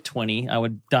skip 20. I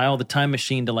would dial the time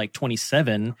machine to like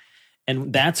 27.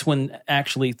 And that's when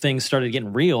actually things started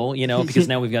getting real, because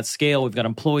now we've got scale, we've got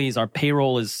employees, our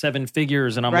payroll is 7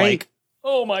 figures. And I'm like,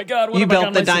 oh my God, what you have I built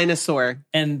got the myself? dinosaur.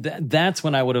 And that's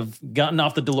when I would have gotten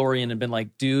off the DeLorean and been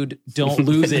like, dude, don't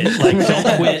lose it. Like,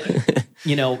 don't quit.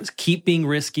 Keep being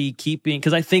risky,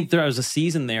 because I think there was a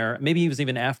season there, maybe it was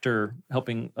even after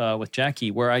helping with Jackie,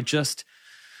 where I got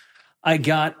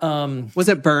was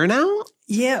it burnout?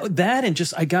 Yeah, that, and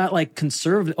just I got like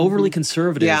overly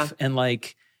conservative, and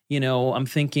like, I'm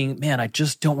thinking, man, I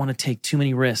just don't want to take too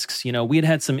many risks. We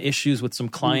had some issues with some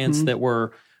clients that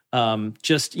were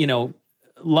just,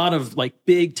 a lot of like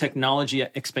big technology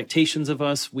expectations of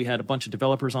us. We had a bunch of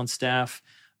developers on staff,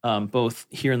 both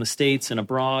here in the States and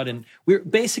abroad. And we're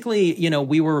basically,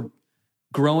 we were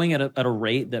growing at a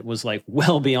rate that was like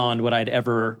well beyond what I'd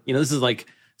ever, this is like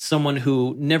someone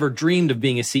who never dreamed of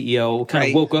being a CEO, kind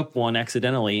of woke up one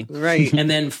accidentally. Right. And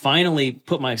then finally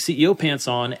put my CEO pants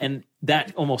on, and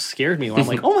that almost scared me. Where I'm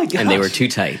like, oh my God. And they were too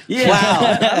tight. Yeah.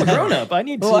 Wow. I'm a grown up. I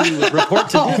need to report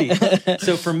to duty.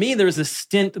 So for me, there's a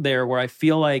stint there where I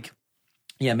feel like,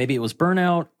 maybe it was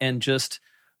burnout and just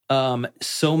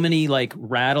so many like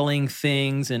rattling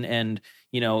things and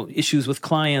issues with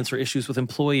clients or issues with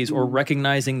employees, or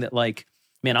recognizing that like,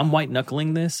 man, I'm white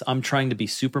knuckling this. I'm trying to be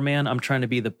Superman. I'm trying to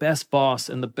be the best boss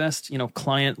and the best,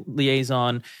 client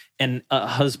liaison and a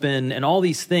husband and all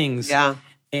these things. Yeah.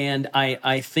 And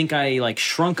I think I like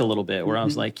shrunk a little bit, where I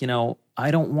was like,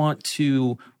 I don't want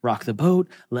to rock the boat.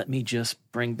 Let me just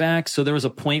bring back. So there was a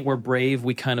point where Brave,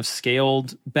 we kind of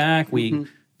scaled back. We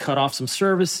cut off some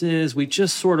services. We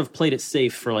just sort of played it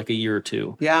safe for like a year or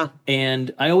two. Yeah.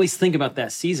 And I always think about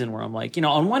that season where I'm like,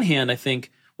 on one hand, I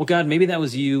think, well, God, maybe that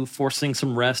was you forcing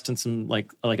some rest and some like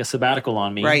a sabbatical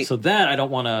on me. Right. So that I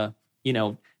don't want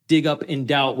to, dig up in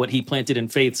doubt what he planted in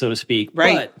faith, so to speak.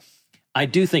 Right. But I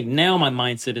do think now my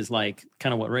mindset is like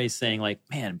kind of what Ray's saying, like,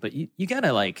 man, but you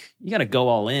gotta go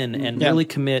all in and really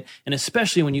commit. And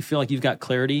especially when you feel like you've got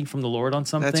clarity from the Lord on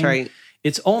something. that's right.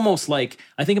 It's almost like,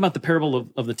 I think about the parable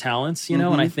of the talents, and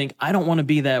I think I don't want to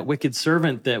be that wicked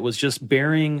servant that was just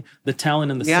burying the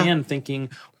talent in the sand thinking,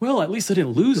 well, at least I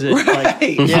didn't lose it.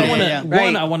 Right.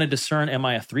 Like, I want to discern, am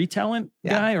I a 3-talent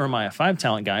guy or am I a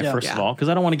 5-talent guy, first of all? Because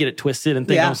I don't want to get it twisted and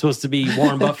think I'm supposed to be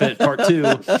Warren Buffett part 2.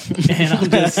 And I'm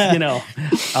just,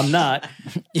 I'm not.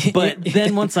 But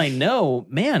then once I know,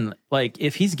 man, like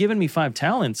if he's given me 5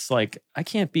 talents, like I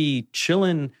can't be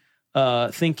chilling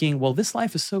thinking, well, this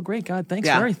life is so great, God, thanks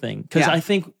for everything. Because I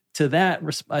think to that,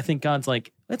 I think God's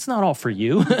like, it's not all for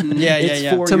you.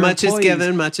 Yeah. For Too your much employees. is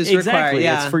given, much is required. Exactly.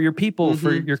 Yeah. It's for your people,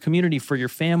 for your community, for your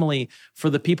family, for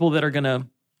the people that are going to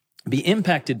be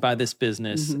impacted by this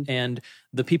business and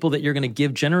the people that you're going to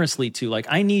give generously to. Like,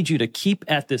 I need you to keep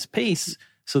at this pace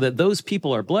so that those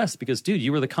people are blessed because, dude,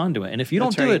 you were the conduit. And if you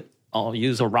don't do it, I'll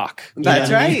use a rock. That's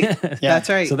right. That's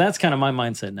right. So that's kind of my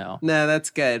mindset now. No, that's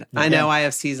good. I know I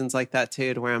have seasons like that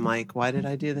too, to where I'm like, why did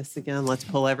I do this again? Let's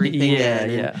pull everything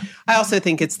in. Yeah. I also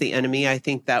think it's the enemy. I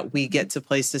think that we get to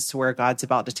places to where God's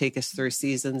about to take us through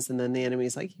seasons, and then the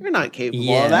enemy's like, you're not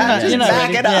capable of that. Just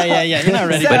back it up. Yeah. You're not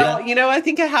ready. So, I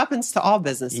think it happens to all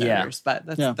business Yeah. owners, but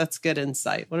that's good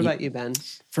insight. What about you, Ben?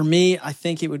 For me, I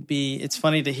think it's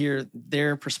funny to hear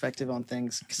their perspective on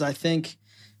things because I think,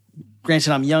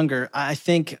 granted, I'm younger. I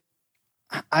think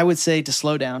I would say to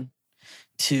slow down,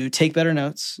 to take better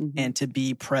notes, and to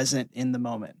be present in the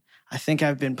moment. I think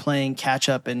I've been playing catch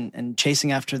up and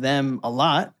chasing after them a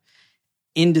lot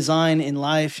in design, in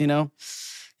life,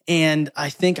 and I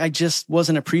think I just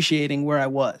wasn't appreciating where I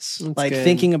was. That's good.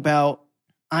 Thinking about,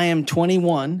 I am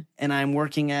 21 and I'm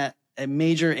working at a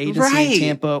major agency in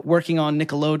Tampa, working on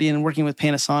Nickelodeon and working with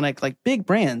Panasonic, like big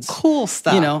brands. Cool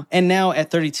stuff. And now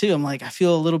at 32, I'm like, I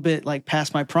feel a little bit like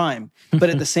past my prime. But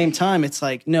at the same time, it's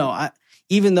like, no,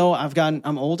 even though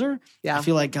I'm older, I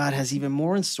feel like God has even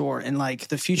more in store. And like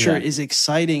the future is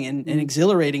exciting and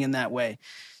exhilarating in that way.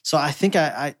 So I think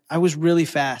I was really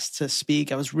fast to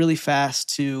speak. I was really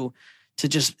fast to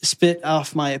just spit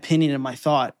off my opinion and my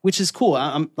thought, which is cool.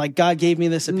 I'm like, God gave me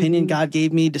this opinion. God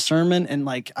gave me discernment. And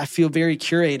like, I feel very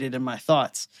curated in my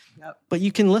thoughts, but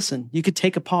you can listen, you could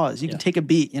take a pause, you can take a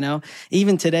beat,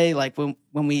 even today, like when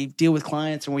we deal with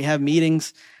clients and we have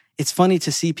meetings, it's funny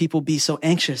to see people be so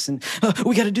anxious and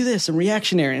we got to do this and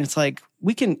reactionary. And it's like,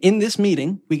 in this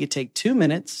meeting, we could take 2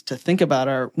 minutes to think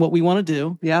about what we want to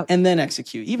do and then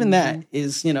execute. Even that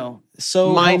is,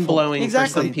 so mind blowing for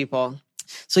some people.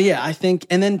 So I think,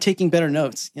 and then taking better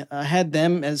notes. I had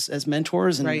them as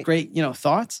mentors and great,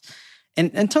 thoughts,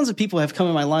 and tons of people have come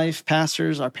in my life,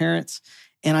 pastors, our parents,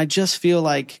 and I just feel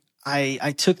like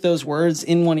I took those words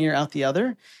in one ear, out the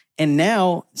other, and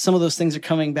now some of those things are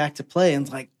coming back to play, and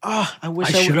it's like, I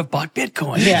wish I should have bought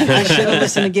Bitcoin. Yeah, I should have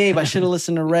listened to Gabe. I should have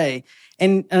listened to Ray,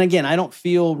 and again, I don't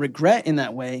feel regret in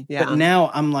that way, but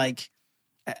now I'm like.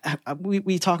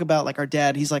 We talk about like our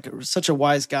dad. He's like such a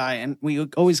wise guy, and we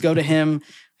always go to him.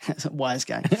 Wise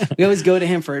guy. We always go to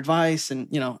him for advice and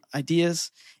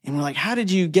ideas. And we're like, "How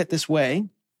did you get this way?"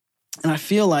 And I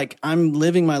feel like I'm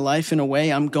living my life in a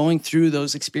way. I'm going through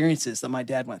those experiences that my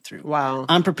dad went through. Wow.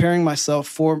 I'm preparing myself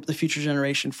for the future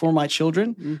generation, for my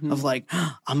children. Of like,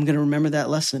 I'm going to remember that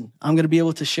lesson. I'm going to be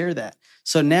able to share that.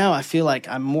 So now I feel like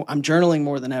I'm journaling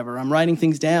more than ever. I'm writing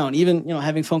things down. Even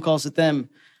having phone calls with them.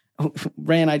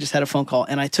 Ray and I just had a phone call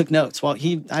and I took notes. Well, I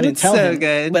didn't tell him,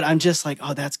 good. But I'm just like,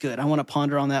 oh, that's good. I want to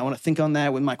ponder on that. I want to think on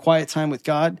that with my quiet time with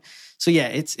God. So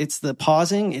it's the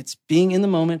pausing, it's being in the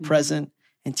moment, present,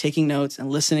 and taking notes and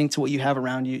listening to what you have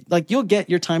around you. Like you'll get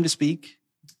your time to speak.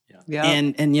 Yeah.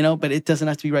 And but it doesn't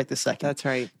have to be right this second. That's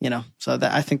right. So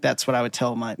I think that's what I would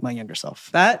tell my younger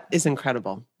self. That is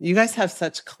incredible. You guys have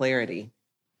such clarity.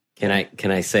 Can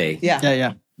I say?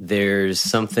 Yeah. There's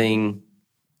something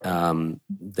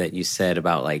that you said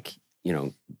about like,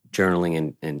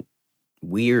 journaling and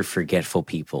we're forgetful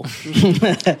people.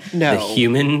 No. The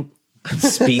human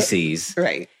species.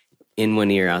 Right. In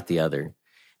one ear, out the other.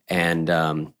 And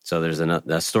so there's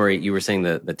a story. You were saying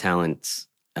the talents,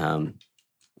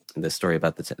 the story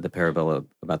about the parable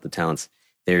about the talents.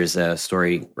 There's a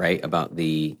story, right, about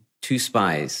the 2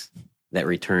 spies that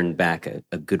returned back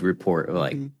a good report of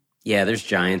like, there's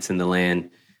giants in the land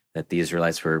that the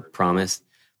Israelites were promised.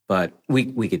 But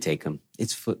we could take them.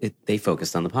 They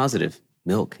focused on the positive,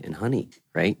 milk and honey,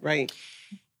 right? Right.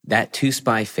 That 2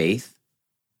 spy faith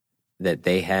that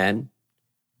they had,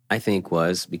 I think,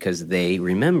 was because they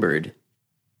remembered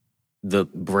the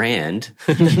brand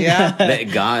that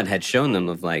God had shown them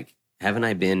of like, haven't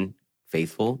I been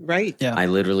faithful? Right. Yeah. I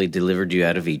literally delivered you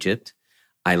out of Egypt.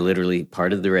 I literally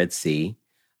parted the Red Sea.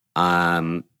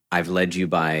 I've led you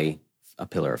by a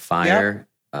pillar of fire.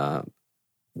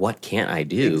 What can't I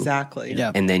do? Exactly.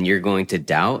 Yeah. And then you're going to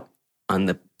doubt on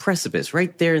the precipice,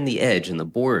 right there in the edge and the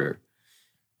border.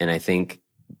 And I think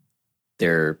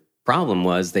their problem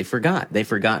was they forgot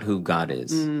who God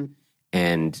is.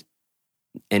 And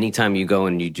anytime you go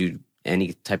and you do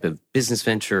any type of business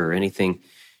venture or anything,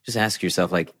 just ask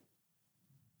yourself, like,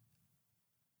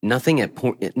 nothing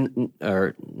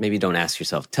or maybe don't ask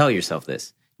yourself, tell yourself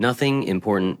this, nothing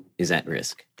important is at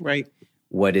risk. Right.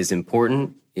 What is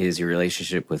important is your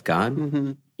relationship with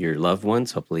God, your loved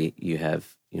ones. Hopefully you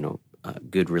have,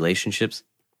 good relationships.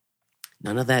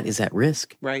 None of that is at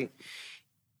risk. Right.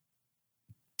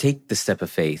 Take the step of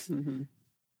faith. Mm-hmm.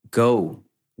 Go,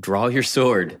 draw your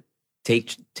sword,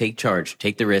 take charge,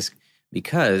 take the risk,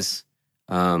 because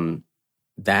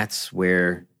that's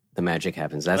where the magic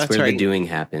happens. That's where right. the doing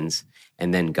happens.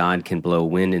 And then God can blow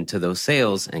wind into those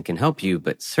sails and can help you,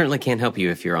 but certainly can't help you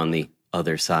if you're on the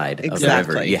other side of the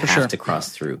river. You have to cross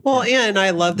through. Well, and I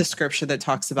love the scripture that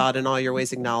talks about in all your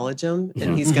ways acknowledge him,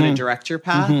 and he's going to direct your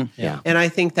path. Yeah. And I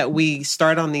think that we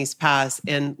start on these paths,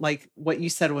 and like what you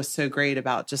said was so great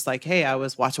about just like, hey, I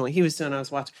was watching what he was doing, I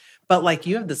was watching. But like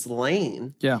you have this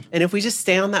lane. Yeah. And if we just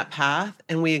stay on that path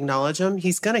and we acknowledge him,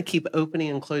 he's going to keep opening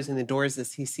and closing the doors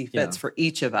as he sees fits for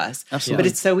each of us. Absolutely.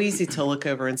 But it's so easy to look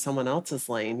over in someone else's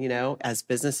lane, you know, as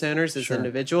business owners, as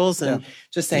individuals, and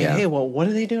just say, hey, well, what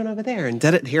are they doing over there? And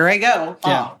here I go.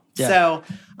 Yeah. So,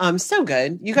 so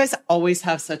good. You guys always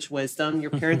have such wisdom.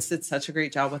 Your parents did such a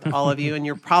great job with all of you, and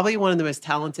you're probably one of the most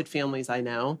talented families I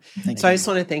know. I just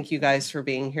want to thank you guys for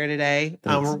being here today.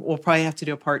 We'll probably have to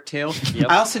do a part 2.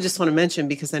 I also just want to mention,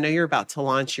 because I know you're about to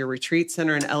launch your retreat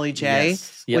center in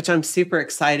LEJ, which I'm super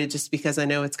excited just because I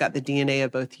know it's got the DNA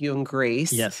of both you and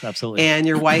Grace. Yes, absolutely. And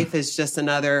your wife is just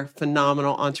another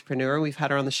phenomenal entrepreneur. We've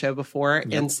had her on the show before.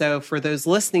 And so for those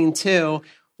listening too,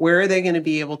 where are they going to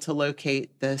be able to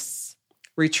locate this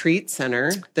retreat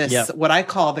center, this what I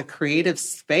call the creative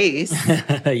space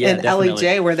in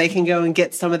LEJ, where they can go and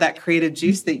get some of that creative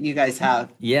juice that you guys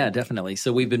have? Yeah, definitely.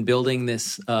 So we've been building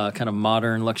this kind of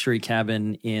modern luxury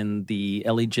cabin in the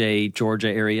LEJ, Georgia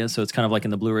area. So it's kind of like in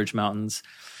the Blue Ridge Mountains.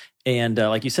 And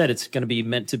like you said, it's going to be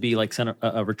meant to be like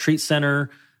a retreat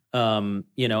center,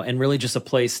 you know, and really just a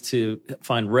place to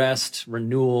find rest,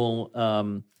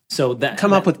 renewal, so that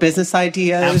come up with business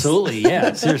ideas. Absolutely,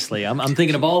 yeah. Seriously, I'm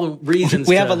thinking of all the reasons.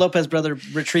 We have a Lopez Brother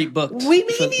retreat booked. We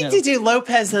may need to do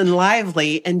Lopez and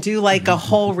Lively and do like a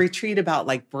whole retreat about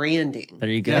like branding. There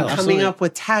you go. And coming up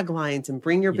with taglines and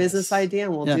bring your business idea,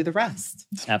 and we'll do the rest.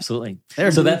 Absolutely.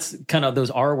 So that's kind of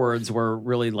those R words were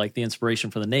really like the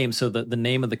inspiration for the name. So the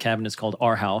name of the cabin is called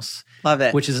Our House. Love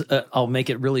it. Which is I'll make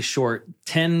it really short.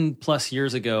 10 plus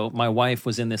years ago, my wife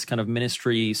was in this kind of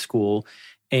ministry school.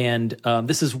 And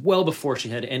this is well before she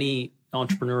had any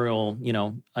entrepreneurial, you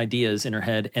know, ideas in her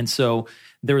head. And so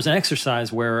there was an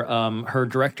exercise where her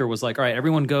director was like, all right,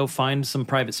 everyone go find some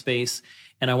private space.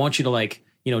 And I want you to like,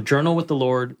 you know, journal with the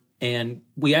Lord. And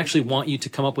we actually want you to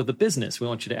come up with a business. We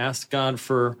want you to ask God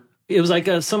for, it was like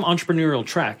some entrepreneurial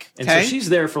track. And so she's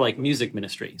there for like music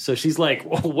ministry. So she's like,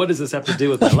 well, what does this have to do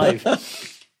with my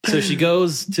life? So she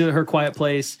goes to her quiet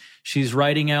place. She's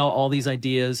writing out all these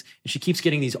ideas, and she keeps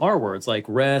getting these R words like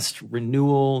rest,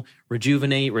 renewal,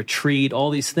 rejuvenate, retreat,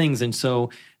 all these things. And so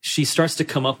she starts to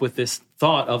come up with this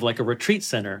thought of like a retreat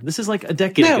center. This is like a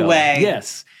decade ago. No way.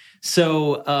 Yes.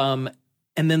 So,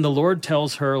 and then the Lord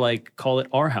tells her like, call it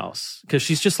Our House, because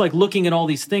she's just like looking at all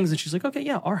these things, and she's like, okay,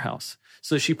 yeah, Our House.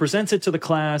 So she presents it to the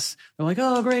class. They're like,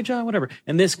 oh, great job, whatever.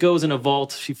 And this goes in a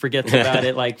vault. She forgets about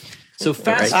it. Like, so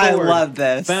fast forward. I love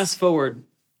this. Fast forward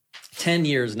 10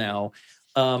 years now.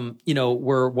 You know,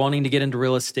 we're wanting to get into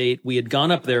real estate. We had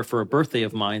gone up there for a birthday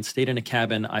of mine, stayed in a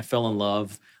cabin. I fell in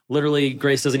love. Literally,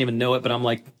 Grace doesn't even know it, but I'm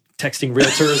like texting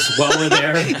realtors while we're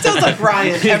there. Sounds like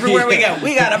Ryan. Everywhere we go,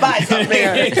 we got to buy something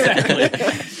here.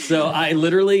 Exactly. So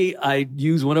I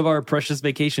use one of our precious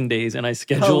vacation days and I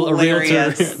schedule a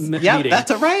realtor meeting. Yep,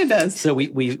 that's what Ryan does. So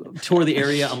we tour the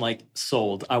area. I'm like,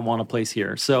 sold. I want a place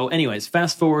here. So anyways,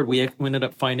 fast forward, we ended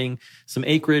up finding some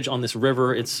acreage on this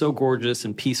river. It's so gorgeous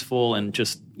and peaceful and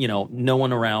just, you know, no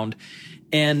one around.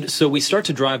 And so we start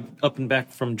to drive up and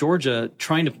back from Georgia,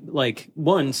 trying to like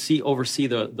oversee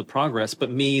the progress.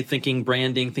 But me thinking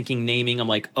branding, thinking naming, I'm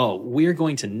like, oh, we're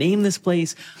going to name this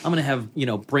place. I'm going to have, you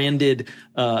know, branded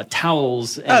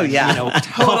towels. And, you know,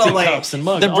 totally. Cups and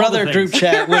mugs. The brother group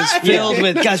chat was filled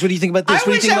with guys. What do you think about this? I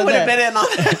wish I would have been in on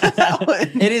that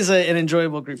one. It is an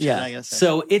enjoyable group chat, I guess.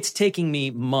 So it's taking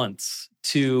me months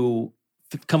to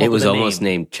come up it was with a almost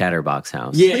name. named Chatterbox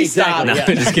House. Yeah, exactly. No,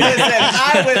 just kidding. Listen,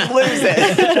 I would lose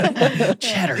it.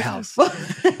 Chatterhouse.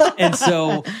 And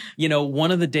so, you know,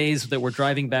 one of the days that we're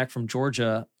driving back from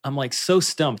Georgia, I'm like so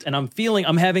stumped and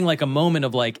I'm having like a moment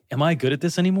of like, am I good at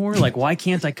this anymore? Like, why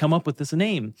can't I come up with this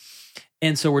name?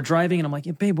 And so we're driving and I'm like,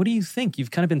 yeah, babe, what do you think?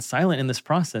 You've kind of been silent in this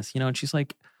process, you know? And she's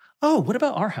like, oh, what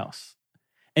about Our House?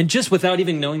 And just without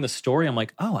even knowing the story, I'm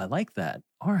like, oh, I like that.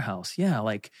 Our House. Yeah.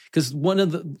 Like, cause one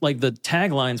of the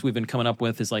taglines we've been coming up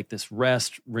with is like this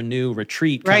rest, renew,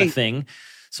 retreat kind of thing.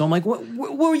 So I'm like,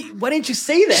 why didn't you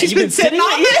say that? She's You've been sitting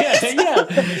on this?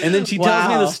 Yeah. And then she tells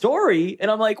me Wow. the story, and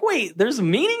I'm like, wait, there's a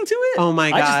meaning to it? Oh my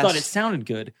I just gosh. thought it sounded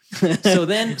good.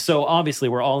 So obviously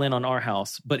we're all in on our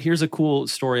house, but here's a cool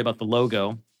story about the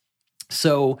logo.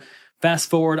 So fast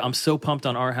forward, I'm so pumped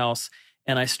on our house.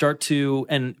 And I start to,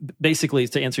 and basically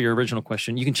to answer your original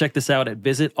question, you can check this out at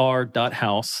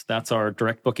visitar.house. That's our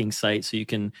direct booking site. So you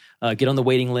can get on the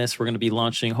waiting list. We're going to be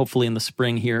launching hopefully in the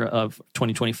spring here of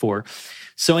 2024.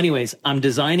 So anyways, I'm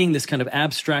designing this kind of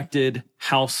abstracted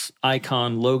house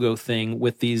icon logo thing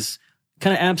with these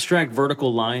kind of abstract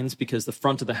vertical lines because the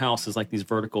front of the house is like these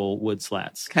vertical wood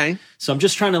slats. Okay. So I'm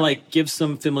just trying to like give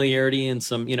some familiarity and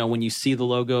some, when you see the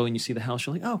logo and you see the house,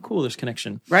 you're like, oh, cool, there's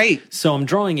connection. Right. So I'm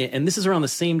drawing it. And this is around the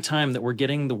same time that we're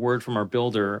getting the word from our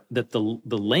builder that the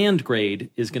land grade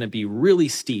is going to be really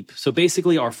steep. So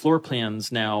basically our floor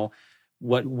plans now,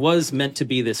 what was meant to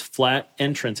be this flat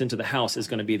entrance into the house is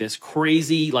going to be this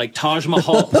crazy like Taj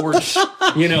Mahal porch,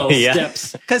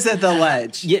 steps. Because of the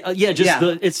ledge.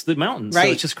 It's the mountains. Right,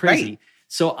 So it's just crazy. right.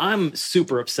 So I'm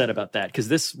super upset about that because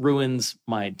this ruins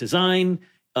my design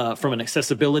from an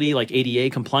accessibility, like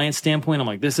ADA compliance standpoint. I'm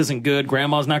like, this isn't good.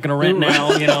 Grandma's not going to rent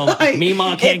now. Right.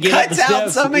 Mima can't get up the cuts out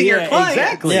steps. some of your clients.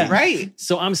 Exactly. Yeah. Right.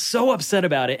 So I'm so upset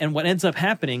about it. And what ends up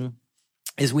happening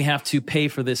is we have to pay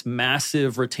for this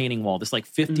massive retaining wall, this like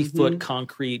 50-foot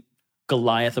concrete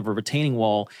Goliath of a retaining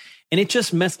wall. And it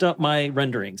just messed up my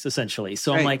renderings, essentially.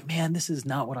 So I'm like, man, this is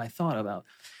not what I thought about.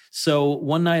 So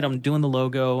one night I'm doing the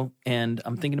logo and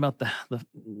I'm thinking about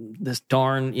this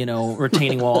darn,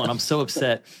 retaining wall, and I'm so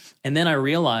upset. And then I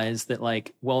realized that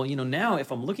now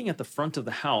if I'm looking at the front of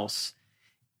the house,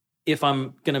 if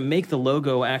I'm going to make the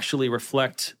logo actually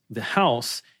reflect the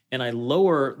house and I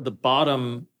lower the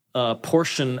bottom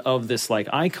portion of this like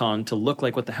icon to look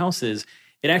like what the house is,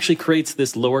 it actually creates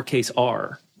this lowercase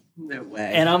r. No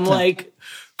way. And I'm like,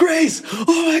 Grace,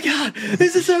 oh my God,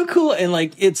 this is so cool. And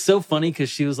like, it's so funny because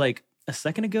she was like, a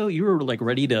second ago, you were like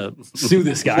ready to sue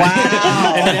this guy.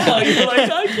 Wow. And now you're like,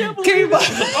 I can't believe it.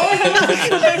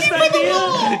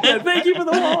 Thank you for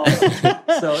the wall.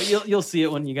 So you'll see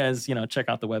it when you guys, check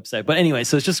out the website. But anyway,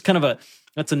 so it's just kind of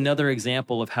that's another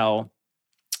example of how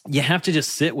you have to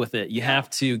just sit with it. You have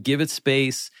to give it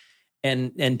space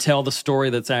and tell the story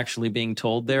that's actually being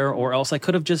told there. Or else I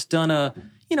could have just done a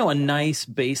nice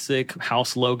basic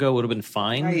house logo would have been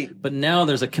fine. Right. But now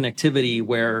there's a connectivity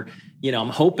where, I'm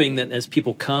hoping that as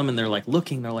people come and they're like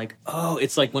looking, they're like, oh,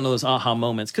 it's like one of those aha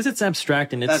moments because it's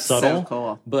abstract and it's That's subtle. so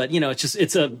cool. But,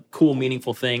 it's a cool,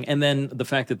 meaningful thing. And then the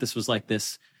fact that this was like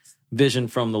this vision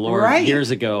from the Lord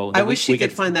years ago. I wish you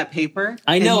could find that paper.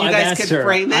 I know. And you I've guys asked could her.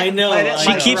 frame it. I know.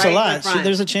 She keeps a lot. Front.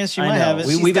 There's a chance she I might know. have it.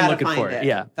 We've been gotta looking find for it.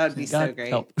 Yeah. That would be so great.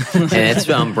 Help. And it's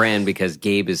on brand because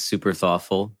Gabe is super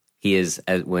thoughtful. He is,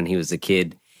 when he was a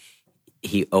kid,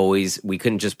 we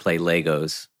couldn't just play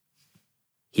Legos.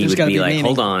 He would be like,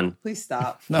 hold on. Please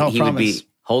stop. No, He promise. would be,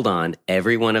 hold on.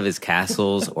 Every one of his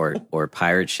castles or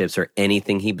pirate ships or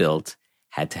anything he built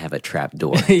had to have a trap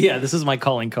door. Yeah, this is my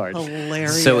calling card.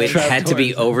 Hilarious. So it Trap had to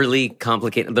be doors. overly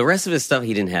complicated. The rest of his stuff,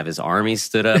 he didn't have his army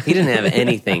stood up. He didn't have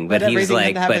anything. But he was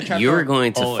everything had like, to have a but trap you're door.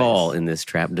 going to Always. fall in this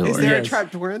trap door. Is there Yes. a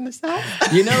trap door in this house?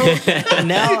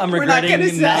 Now I'm We're not gonna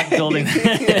regretting not say. building.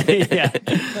 Yeah.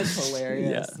 That's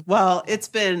hilarious. Well, it's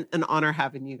been an honor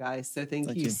having you guys. So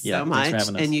thank you so Yeah, thanks for much.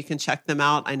 having us. And you can check them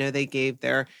out. I know they gave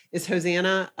is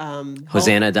Hosanna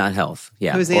Hosanna.health.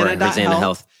 Yeah. Hosanna.health. Or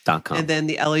HosannaHealth.com. And then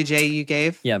the LEJ you gave.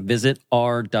 Yeah, visit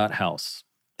r.house.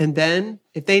 And then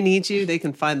if they need you, they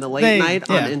can find the late night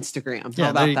on Instagram. How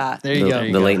about that? There you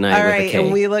go. The late night All with right. a K.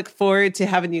 And we look forward to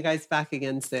having you guys back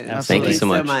again soon. Thank you so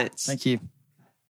Thanks much. Thank you.